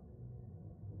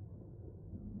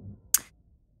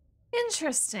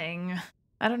 Interesting.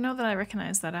 I don't know that I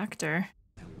recognize that actor.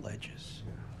 Ledges.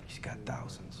 He's got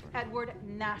thousands. Edward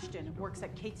Nashton works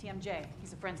at KTMJ.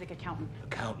 He's a forensic accountant.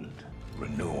 Accountant.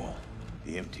 Renewal.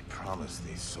 The empty promise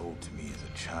they sold to me as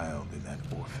a child in that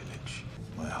orphanage.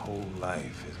 My whole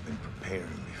life has been preparing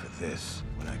me for this,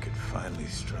 when I could finally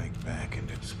strike back and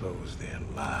expose their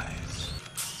lies.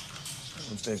 I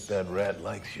don't think that rat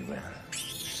likes you, man.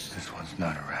 This one's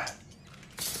not a rat.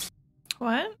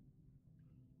 What?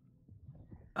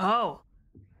 Oh.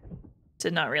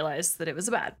 Did not realize that it was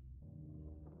a bat.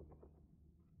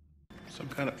 Some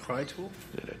kind of pry tool?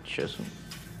 Is it a chisel?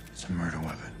 It's a murder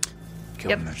weapon.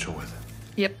 Killed Mitchell with it.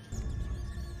 Yep.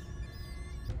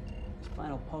 His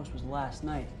final post was last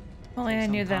night. Only I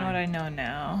knew then what I know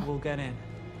now. We'll get in.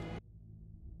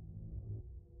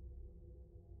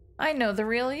 I know the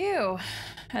real you.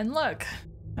 And look,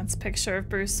 that's a picture of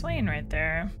Bruce Wayne right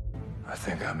there. I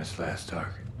think I'm his last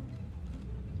target.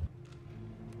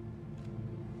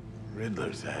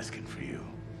 Riddler's asking for you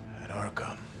at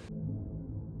Arkham.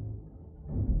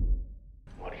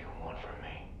 What do you want from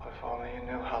me? If only you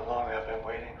knew how long I've been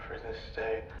waiting for this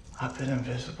day. I've been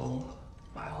invisible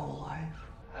my whole life.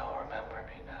 They'll remember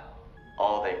me now.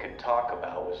 All they could talk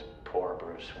about was poor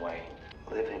Bruce Wayne.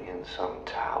 Living in some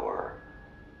tower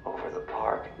over the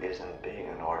park isn't being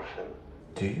an orphan.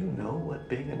 Do you know what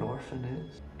being an orphan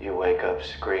is? You wake up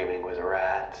screaming with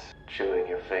rats, chewing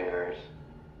your fingers.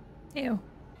 Ew.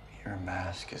 Your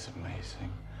mask is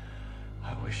amazing.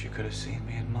 I wish you could have seen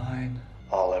me in mine.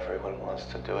 All everyone wants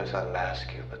to do is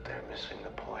unmask you, but they're missing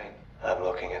the point. I'm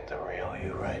looking at the real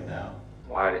you right now.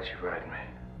 Why did you write me?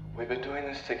 We've been doing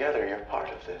this together. You're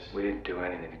part of this. We didn't do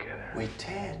anything together. We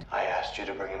did. I asked you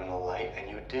to bring him in the light, and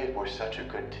you did. We're such a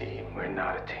good team. We're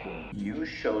not a team. You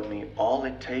showed me all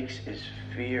it takes is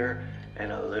fear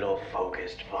and a little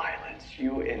focused violence.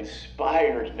 You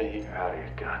inspired me. You're out of your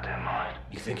goddamn mind.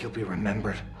 You think you'll be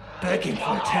remembered? Begging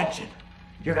for attention.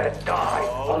 You're gonna die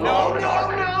alone no, in no,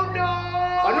 Arkham. no!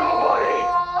 A nobody!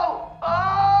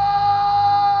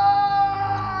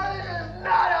 This is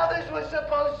not how this was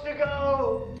supposed to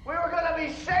go. We were gonna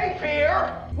be safe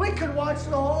here. We could watch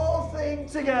the whole thing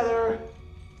together.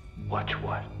 Watch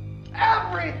what?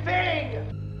 Everything!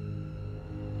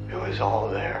 It was all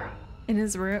there. In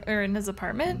his room or in his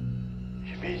apartment?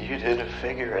 You mean you didn't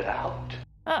figure it out?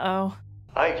 Uh-oh.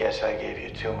 I guess I gave you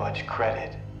too much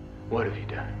credit. What have you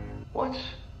done? What's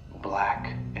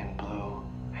black and blue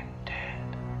and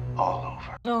dead all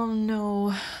over? Oh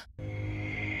no.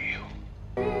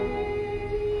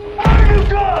 What have you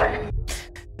done?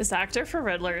 This actor for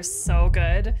Riddler is so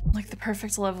good. Like the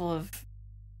perfect level of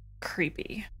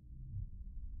creepy.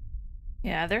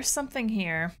 Yeah, there's something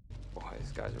here. Boy,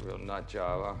 this guy's a real nut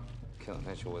job, huh? Killing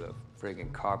Mitchell with a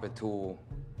friggin' carpet tool.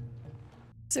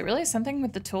 Is it really something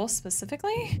with the tool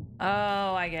specifically? Oh,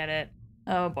 I get it.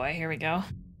 Oh boy, here we go.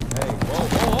 Hey,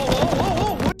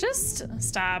 whoa. Just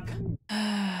stop.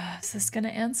 Is this gonna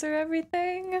answer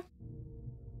everything?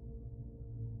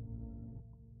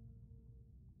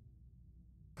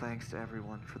 Thanks to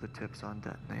everyone for the tips on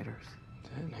detonators.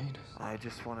 Detonators? I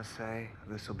just want to say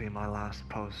this will be my last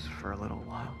post for a little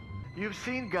while. You've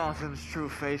seen Gotham's true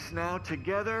face now.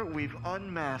 Together, we've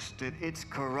unmasked it. Its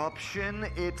corruption,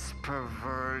 its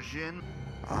perversion.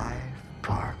 I've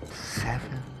parked 7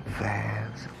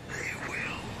 vans. They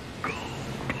will go.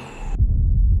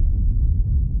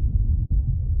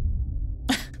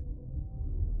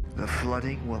 The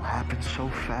flooding will happen so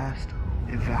fast,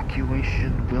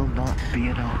 evacuation will not be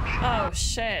an option. Oh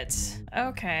shit.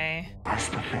 Okay. As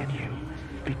the venue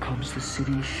becomes the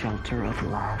city's shelter of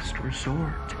last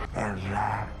resort. And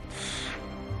that's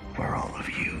where all of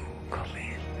you come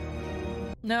in.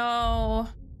 No.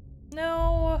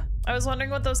 No. I was wondering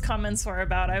what those comments were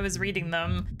about. I was reading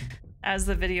them as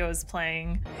the video was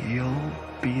playing. You'll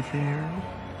be there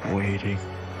waiting.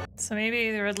 So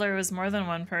maybe the Riddler was more than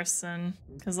one person.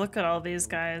 Because look at all these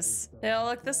guys. They all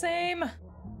look the same.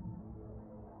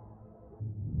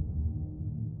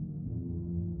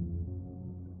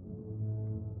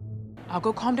 I'll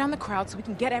go calm down the crowd so we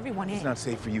can get everyone in. It's not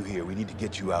safe for you here. We need to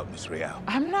get you out, Miss Real.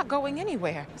 I'm not going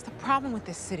anywhere. It's the problem with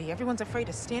this city. Everyone's afraid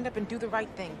to stand up and do the right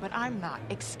thing, but I'm not.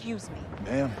 Excuse me.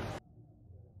 Ma'am.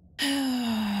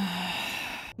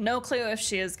 No clue if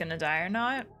she is gonna die or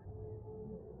not.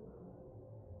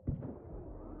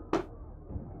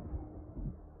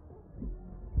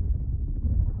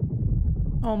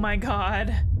 Oh my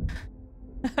god.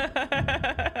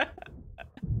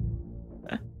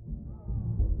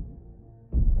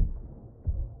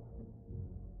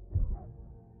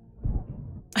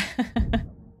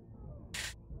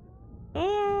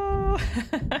 Oh.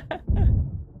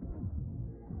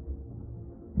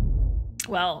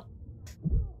 Well.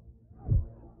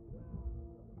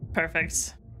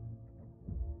 Perfect.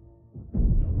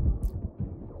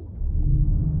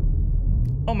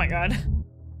 Oh my god.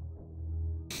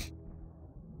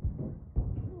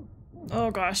 Oh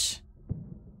gosh.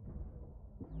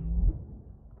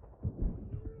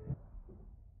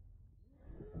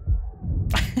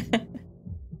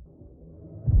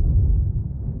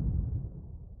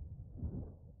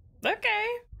 Okay.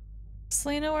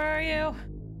 Selena, where are you?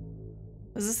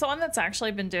 Is this the one that's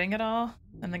actually been doing it all?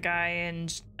 And the guy in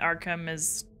Arkham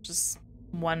is just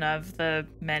one of the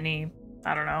many,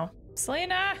 I don't know.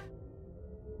 Selena!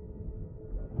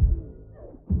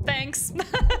 Thanks.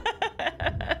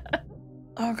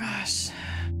 Oh gosh.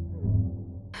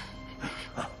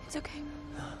 It's okay.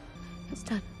 It's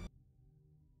done.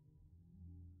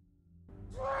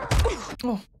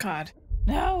 Oh god.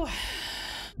 No.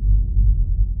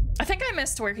 I think I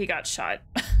missed where he got shot.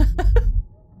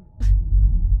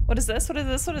 What is this? What is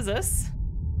this? What is this?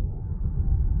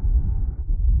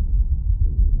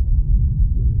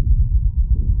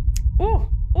 Ooh,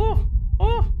 ooh,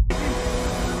 ooh.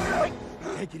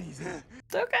 Take it easy.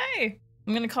 It's okay.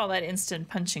 I'm gonna call that instant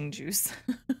punching juice.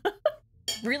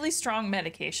 Really strong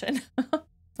medication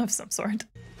of some sort.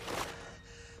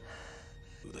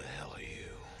 Who the hell are you?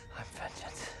 I'm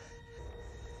vengeance.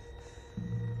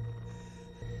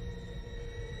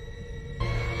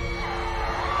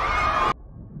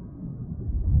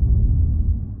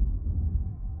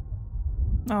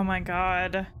 Oh my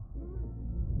god.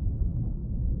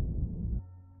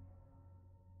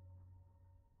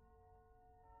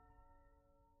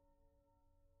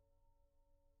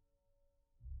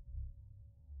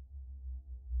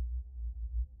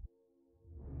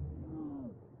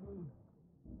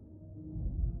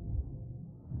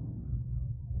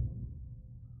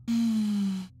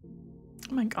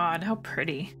 Oh my god, how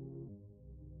pretty.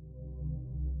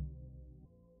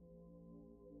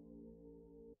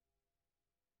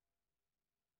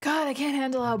 God, I can't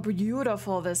handle how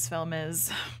beautiful this film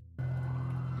is.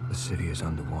 The city is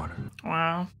underwater.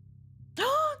 Wow.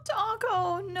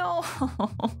 Doggo, no.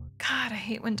 God, I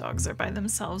hate when dogs are by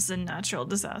themselves in natural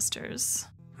disasters.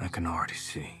 I can already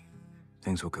see.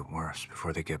 Things will get worse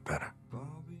before they get better.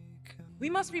 We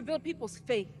must rebuild people's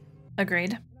faith.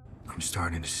 Agreed. I'm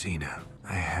starting to see now.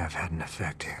 I have had an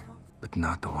effect here, but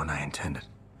not the one I intended.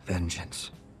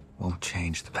 Vengeance won't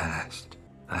change the past.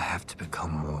 I have to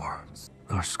become more.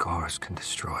 Our scars can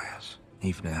destroy us,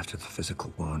 even after the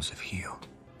physical wounds have healed.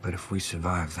 But if we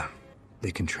survive them,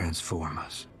 they can transform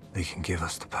us. They can give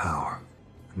us the power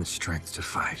and the strength to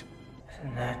fight.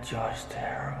 Isn't that just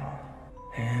terrible?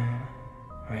 Him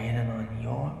raining on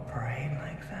your parade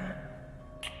like that?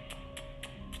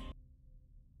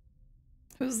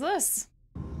 Who's this?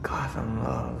 Gotham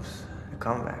loves a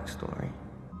comeback story.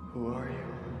 Who are you?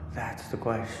 That's the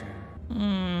question.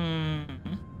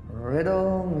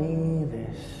 Riddle me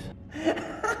this.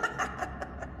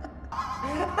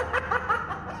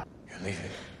 You're leaving.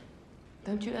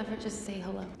 Don't you ever just say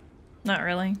hello? Not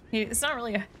really. He's not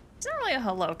really a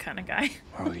hello kind of guy.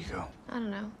 Where will you go? I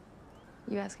don't know.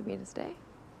 You asking me to stay?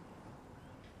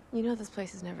 You know this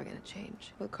place is never gonna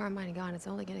change. With Carmine gone, it's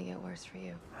only gonna get worse for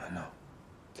you. I know.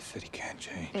 The city can't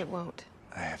change. It won't.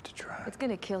 I have to try. It's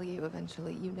gonna kill you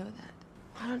eventually, you know that.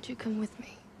 Why don't you come with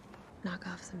me? Knock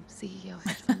off some CEO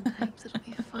hedge fund types, it'll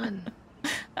be fun.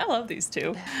 I love these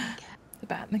two. The bat and the cat. The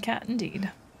bat and the cat,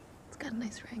 indeed. It's got a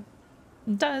nice ring.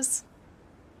 It does.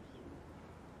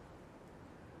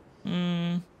 Who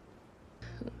am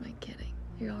I kidding?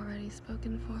 You're already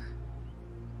spoken for.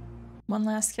 One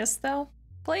last kiss, though?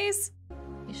 Please?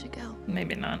 You should go.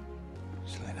 Maybe not.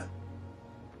 Selena,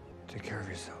 Take care of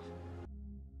yourself.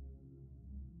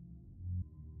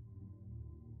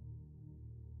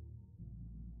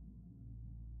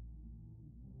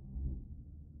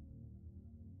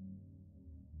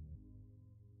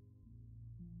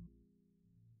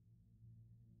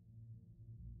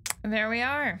 And there we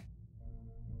are.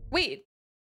 Wait,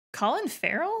 Colin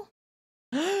Farrell?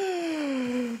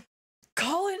 Colin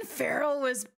Farrell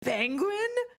was Penguin?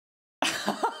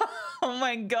 Oh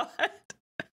my God.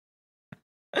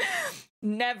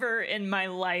 Never in my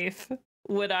life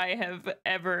would I have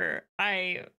ever.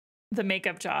 The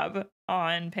makeup job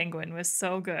on Penguin was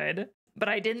so good, but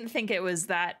I didn't think it was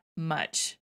that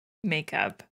much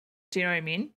makeup. Do you know what I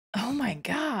mean? Oh my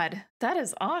God, that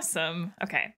is awesome.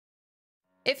 Okay.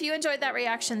 If you enjoyed that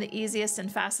reaction, the easiest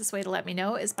and fastest way to let me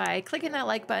know is by clicking that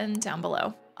like button down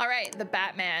below. All right, The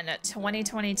Batman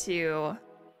 2022.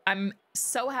 I'm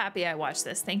so happy I watched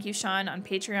this. Thank you, Sean, on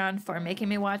Patreon for making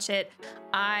me watch it.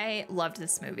 I loved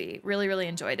this movie. Really, really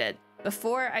enjoyed it.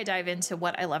 Before I dive into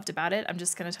what I loved about it, I'm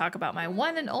just going to talk about my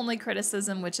one and only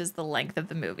criticism, which is the length of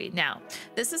the movie. Now,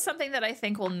 this is something that I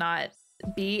think will not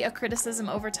be a criticism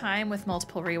over time with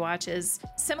multiple rewatches,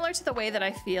 similar to the way that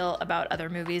I feel about other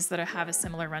movies that have a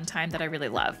similar runtime that I really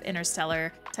love.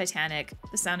 Interstellar, Titanic,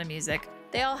 The Sound of Music,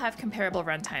 they all have comparable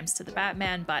runtimes to The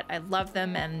Batman, but I love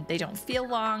them and they don't feel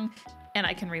long, and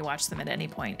I can rewatch them at any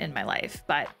point in my life.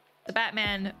 But The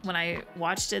Batman, when I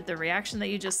watched it, the reaction that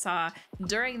you just saw,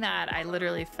 during that, I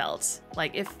literally felt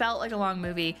like it felt like a long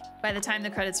movie. By the time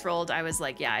the credits rolled, I was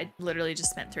like, yeah, I literally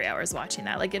just spent 3 hours watching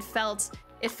that. Like it felt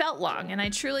long, and I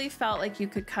truly felt like you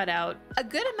could cut out a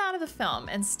good amount of the film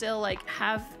and still like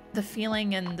have the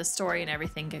feeling and the story and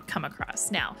everything come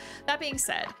across. Now, that being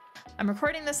said, I'm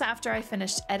recording this after I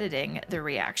finished editing the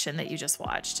reaction that you just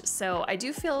watched, so I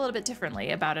do feel a little bit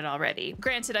differently about it already.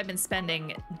 Granted, I've been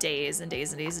spending days and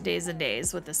days and days and days and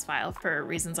days with this file for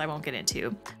reasons I won't get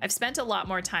into. I've spent a lot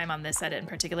more time on this edit in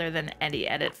particular than any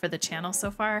edit for the channel so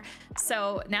far,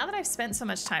 so now that I've spent so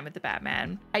much time with the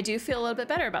Batman, I do feel a little bit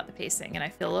better about the pacing, and I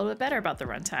feel a little bit better about the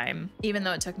runtime, even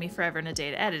though it took me forever and a day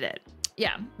to edit it.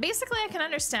 Yeah, basically I can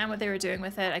understand what they were doing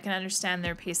with it. I can understand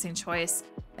their pacing choice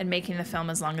and making the film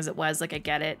as long as it was, like I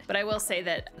get it. But I will say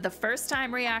that the first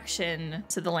time reaction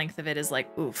to the length of it is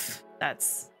like, oof,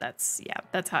 that's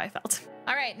how I felt.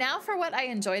 All right, now for what I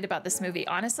enjoyed about this movie.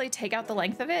 Honestly, take out the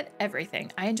length of it,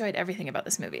 everything. I enjoyed everything about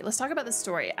this movie. Let's talk about the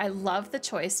story. I love the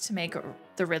choice to make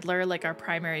the Riddler like our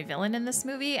primary villain in this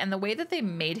movie, and the way that they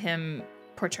made him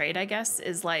portrayed, I guess,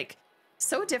 is like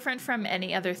so different from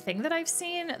any other thing that I've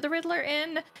seen the Riddler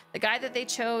in. The guy that they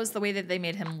chose, the way that they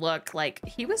made him look, like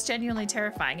he was genuinely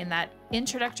terrifying. In that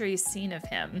introductory scene of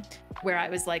him where I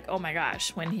was like, oh my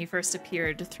gosh, when he first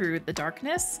appeared through the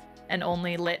darkness and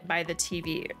only lit by the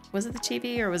TV. Was it the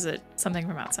TV or was it something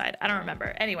from outside? I don't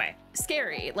remember. Anyway,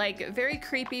 scary, like very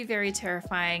creepy, very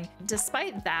terrifying.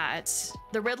 Despite that,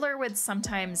 the Riddler would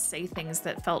sometimes say things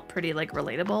that felt pretty like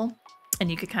relatable, and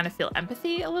you could kind of feel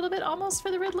empathy a little bit almost for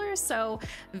the Riddler. So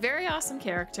very awesome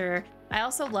character. I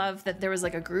also love that there was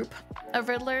like a group of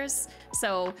Riddlers.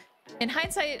 So in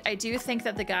hindsight, I do think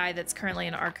that the guy that's currently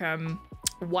in Arkham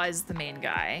was the main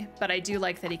guy, but I do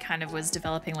like that he kind of was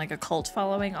developing like a cult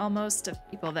following almost of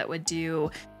people that would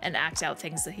do and act out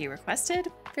things that he requested.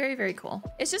 Very, very cool.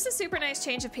 It's just a super nice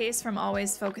change of pace from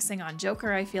always focusing on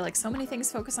Joker. I feel like so many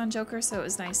things focus on Joker, so it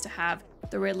was nice to have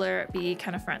the Riddler be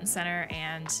kind of front and center,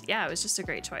 and yeah, it was just a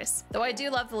great choice. Though I do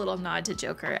love the little nod to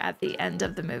Joker at the end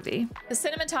of the movie. The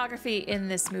cinematography in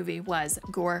this movie was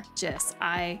gorgeous.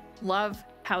 I love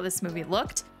how this movie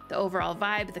looked. The overall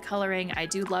vibe, the coloring. I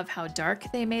do love how dark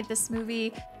they made this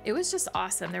movie. It was just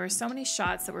awesome. There were so many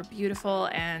shots that were beautiful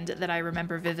and that I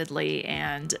remember vividly,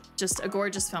 and just a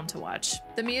gorgeous film to watch.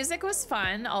 The music was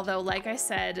fun, although like I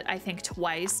said, I think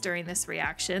twice during this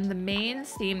reaction, the main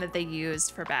theme that they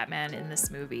used for Batman in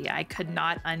this movie, I could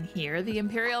not unhear the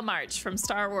Imperial March from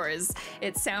Star Wars.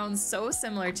 It sounds so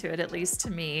similar to it, at least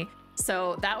to me.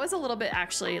 So that was a little bit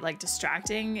actually like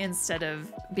distracting instead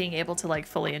of being able to like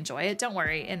fully enjoy it. Don't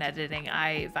worry, in editing,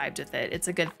 I vibed with it. It's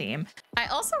a good theme. I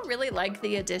also really like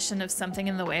the addition of Something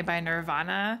in the Way by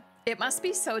Nirvana. It must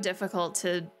be so difficult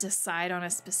to decide on a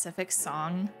specific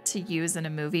song to use in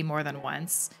a movie more than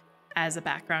once as a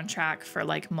background track for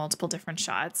like multiple different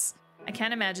shots. I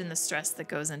can't imagine the stress that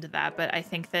goes into that, but I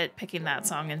think that picking that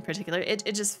song in particular,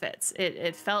 it just fits.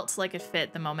 It felt like it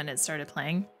fit the moment it started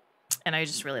playing. And I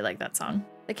just really like that song.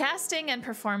 The casting and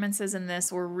performances in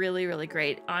this were really, really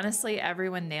great. Honestly,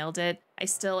 everyone nailed it. I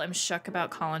still am shook about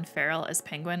Colin Farrell as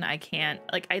Penguin. I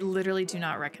literally do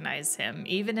not recognize him.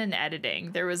 Even in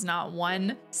editing, there was not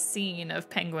one scene of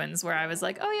Penguins where I was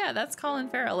like, oh yeah, that's Colin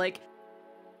Farrell. Like,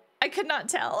 I could not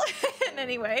tell in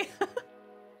any way.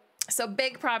 So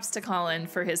big props to Colin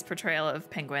for his portrayal of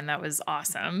Penguin. That was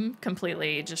awesome.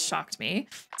 Completely just shocked me.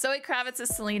 Zoe Kravitz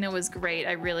as Selena was great.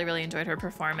 I really, really enjoyed her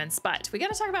performance. But we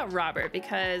got to talk about Robert,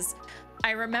 because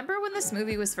I remember when this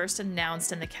movie was first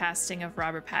announced and the casting of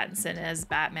Robert Pattinson as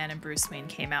Batman and Bruce Wayne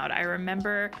came out. I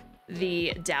remember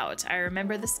the doubt. I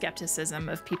remember the skepticism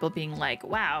of people being like,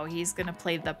 wow, he's gonna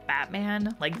play the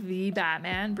Batman, like the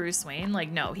Batman, Bruce Wayne. Like,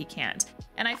 no, he can't.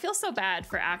 And I feel so bad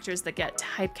for actors that get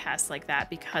typecast like that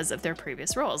because of their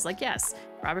previous roles. Like, yes,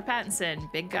 Robert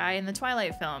Pattinson, big guy in the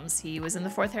Twilight films. He was in the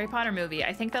 4th Harry Potter movie.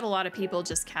 I think that a lot of people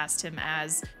just cast him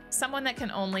as someone that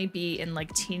can only be in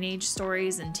like teenage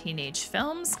stories and teenage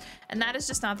films. And that is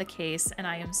just not the case. And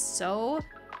I am so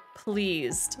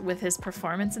pleased with his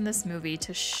performance in this movie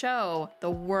to show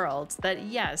the world that,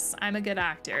 yes, I'm a good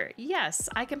actor. Yes,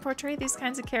 I can portray these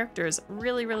kinds of characters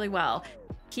really, really well.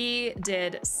 He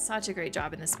did such a great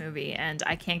job in this movie, and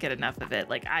I can't get enough of it.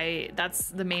 Like, that's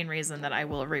the main reason that I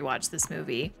will rewatch this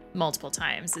movie multiple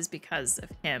times, is because of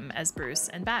him as Bruce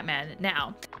and Batman.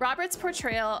 Now, Robert's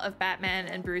portrayal of Batman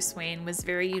and Bruce Wayne was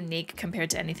very unique compared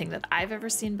to anything that I've ever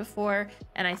seen before,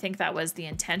 and I think that was the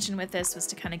intention with this, was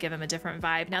to kind of give him a different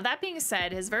vibe. Now, that being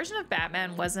said, his version of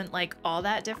Batman wasn't like all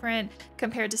that different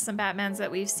compared to some Batmans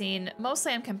that we've seen.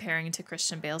 Mostly I'm comparing to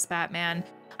Christian Bale's Batman.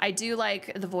 I do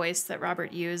like the voice that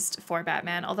Robert used for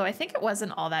Batman, although I think it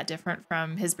wasn't all that different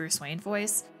from his Bruce Wayne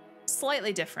voice.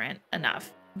 Slightly different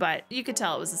enough, but you could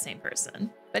tell it was the same person.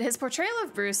 But his portrayal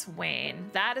of Bruce Wayne,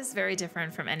 that is very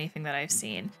different from anything that I've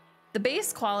seen. The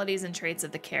base qualities and traits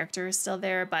of the character are still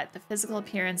there, but the physical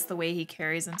appearance, the way he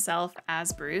carries himself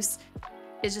as Bruce,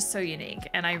 is just so unique,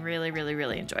 and I really, really,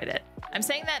 really enjoyed it. I'm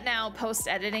saying that now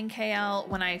post-editing, KL.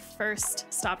 When I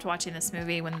first stopped watching this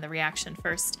movie, when the reaction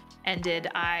first ended,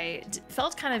 I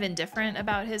felt kind of indifferent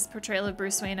about his portrayal of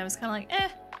Bruce Wayne. I was kind of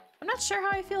like, I'm not sure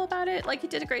how I feel about it. Like, he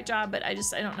did a great job, but I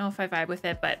don't know if I vibe with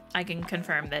it. But I can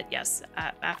confirm that, yes,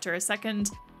 after a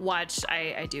second watch,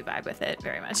 I do vibe with it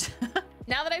very much.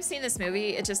 Now that I've seen this movie,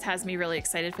 it just has me really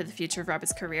excited for the future of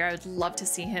Robert's career. I would love to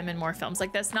see him in more films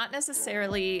like this. Not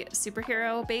necessarily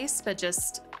superhero based, but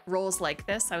just roles like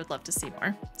this. I would love to see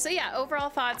more. So yeah, overall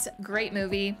thoughts, great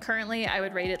movie. Currently, I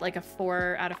would rate it like a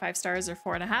 4 out of 5 stars or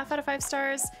 4.5 out of 5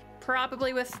 stars.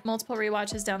 Probably with multiple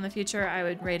rewatches down the future, I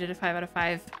would rate it a 5 out of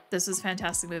 5. This was a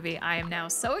fantastic movie. I am now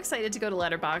so excited to go to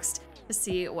Letterboxd to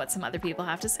see what some other people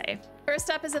have to say.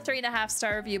 First up is a 3.5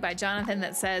 star review by Jonathan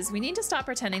that says, we need to stop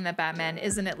pretending that Batman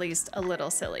isn't at least a little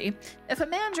silly. If a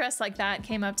man dressed like that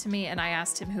came up to me and I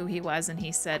asked him who he was and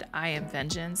he said, I am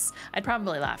vengeance, I'd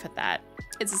probably laugh at that.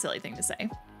 It's a silly thing to say.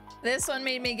 This one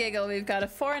made me giggle. We've got a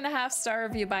 4.5 star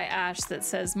review by Ash that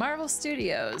says, Marvel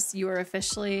Studios, you are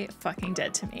officially fucking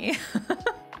dead to me.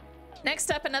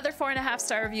 Next up, another 4.5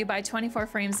 star review by 24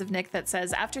 Frames of Nick that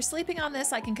says, after sleeping on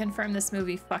this, I can confirm this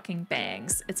movie fucking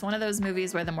bangs. It's one of those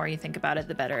movies where the more you think about it,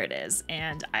 the better it is.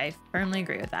 And I firmly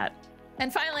agree with that.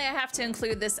 And finally, I have to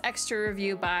include this extra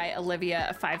review by Olivia,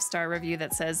 a 5-star review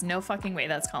that says, no fucking way,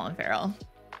 that's Colin Farrell.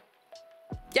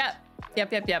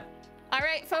 Yep. All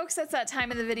right, folks, that's that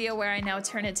time in the video where I now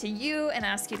turn it to you and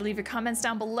ask you to leave your comments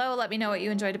down below. Let me know what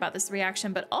you enjoyed about this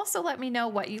reaction, but also let me know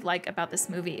what you like about this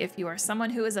movie. If you are someone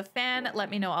who is a fan, let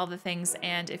me know all the things.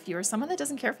 And if you are someone that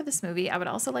doesn't care for this movie, I would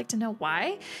also like to know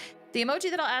why. The emoji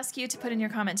that I'll ask you to put in your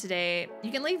comment today,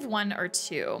 you can leave 1 or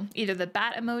 2, either the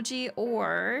bat emoji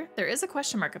or there is a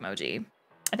question mark emoji.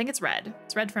 I think it's red.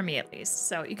 It's red for me at least.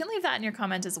 So you can leave that in your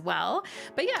comment as well.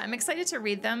 But yeah, I'm excited to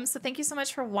read them. So thank you so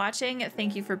much for watching.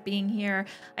 Thank you for being here.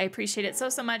 I appreciate it so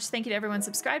much. Thank you to everyone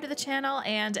subscribed to the channel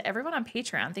and everyone on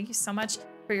Patreon. Thank you so much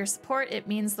for your support. It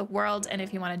means the world. And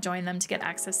if you want to join them to get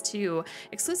access to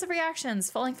exclusive reactions,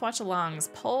 full-length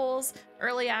watch-alongs, polls,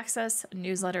 early access,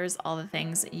 newsletters, all the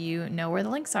things, you know where the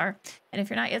links are. And if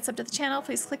you're not yet subbed to the channel,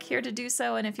 please click here to do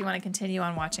so. And if you want to continue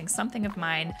on watching something of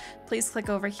mine, please click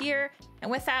over here. And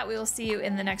with that, we will see you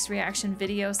in the next reaction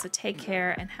video. So take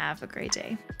care and have a great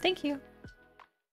day. Thank you.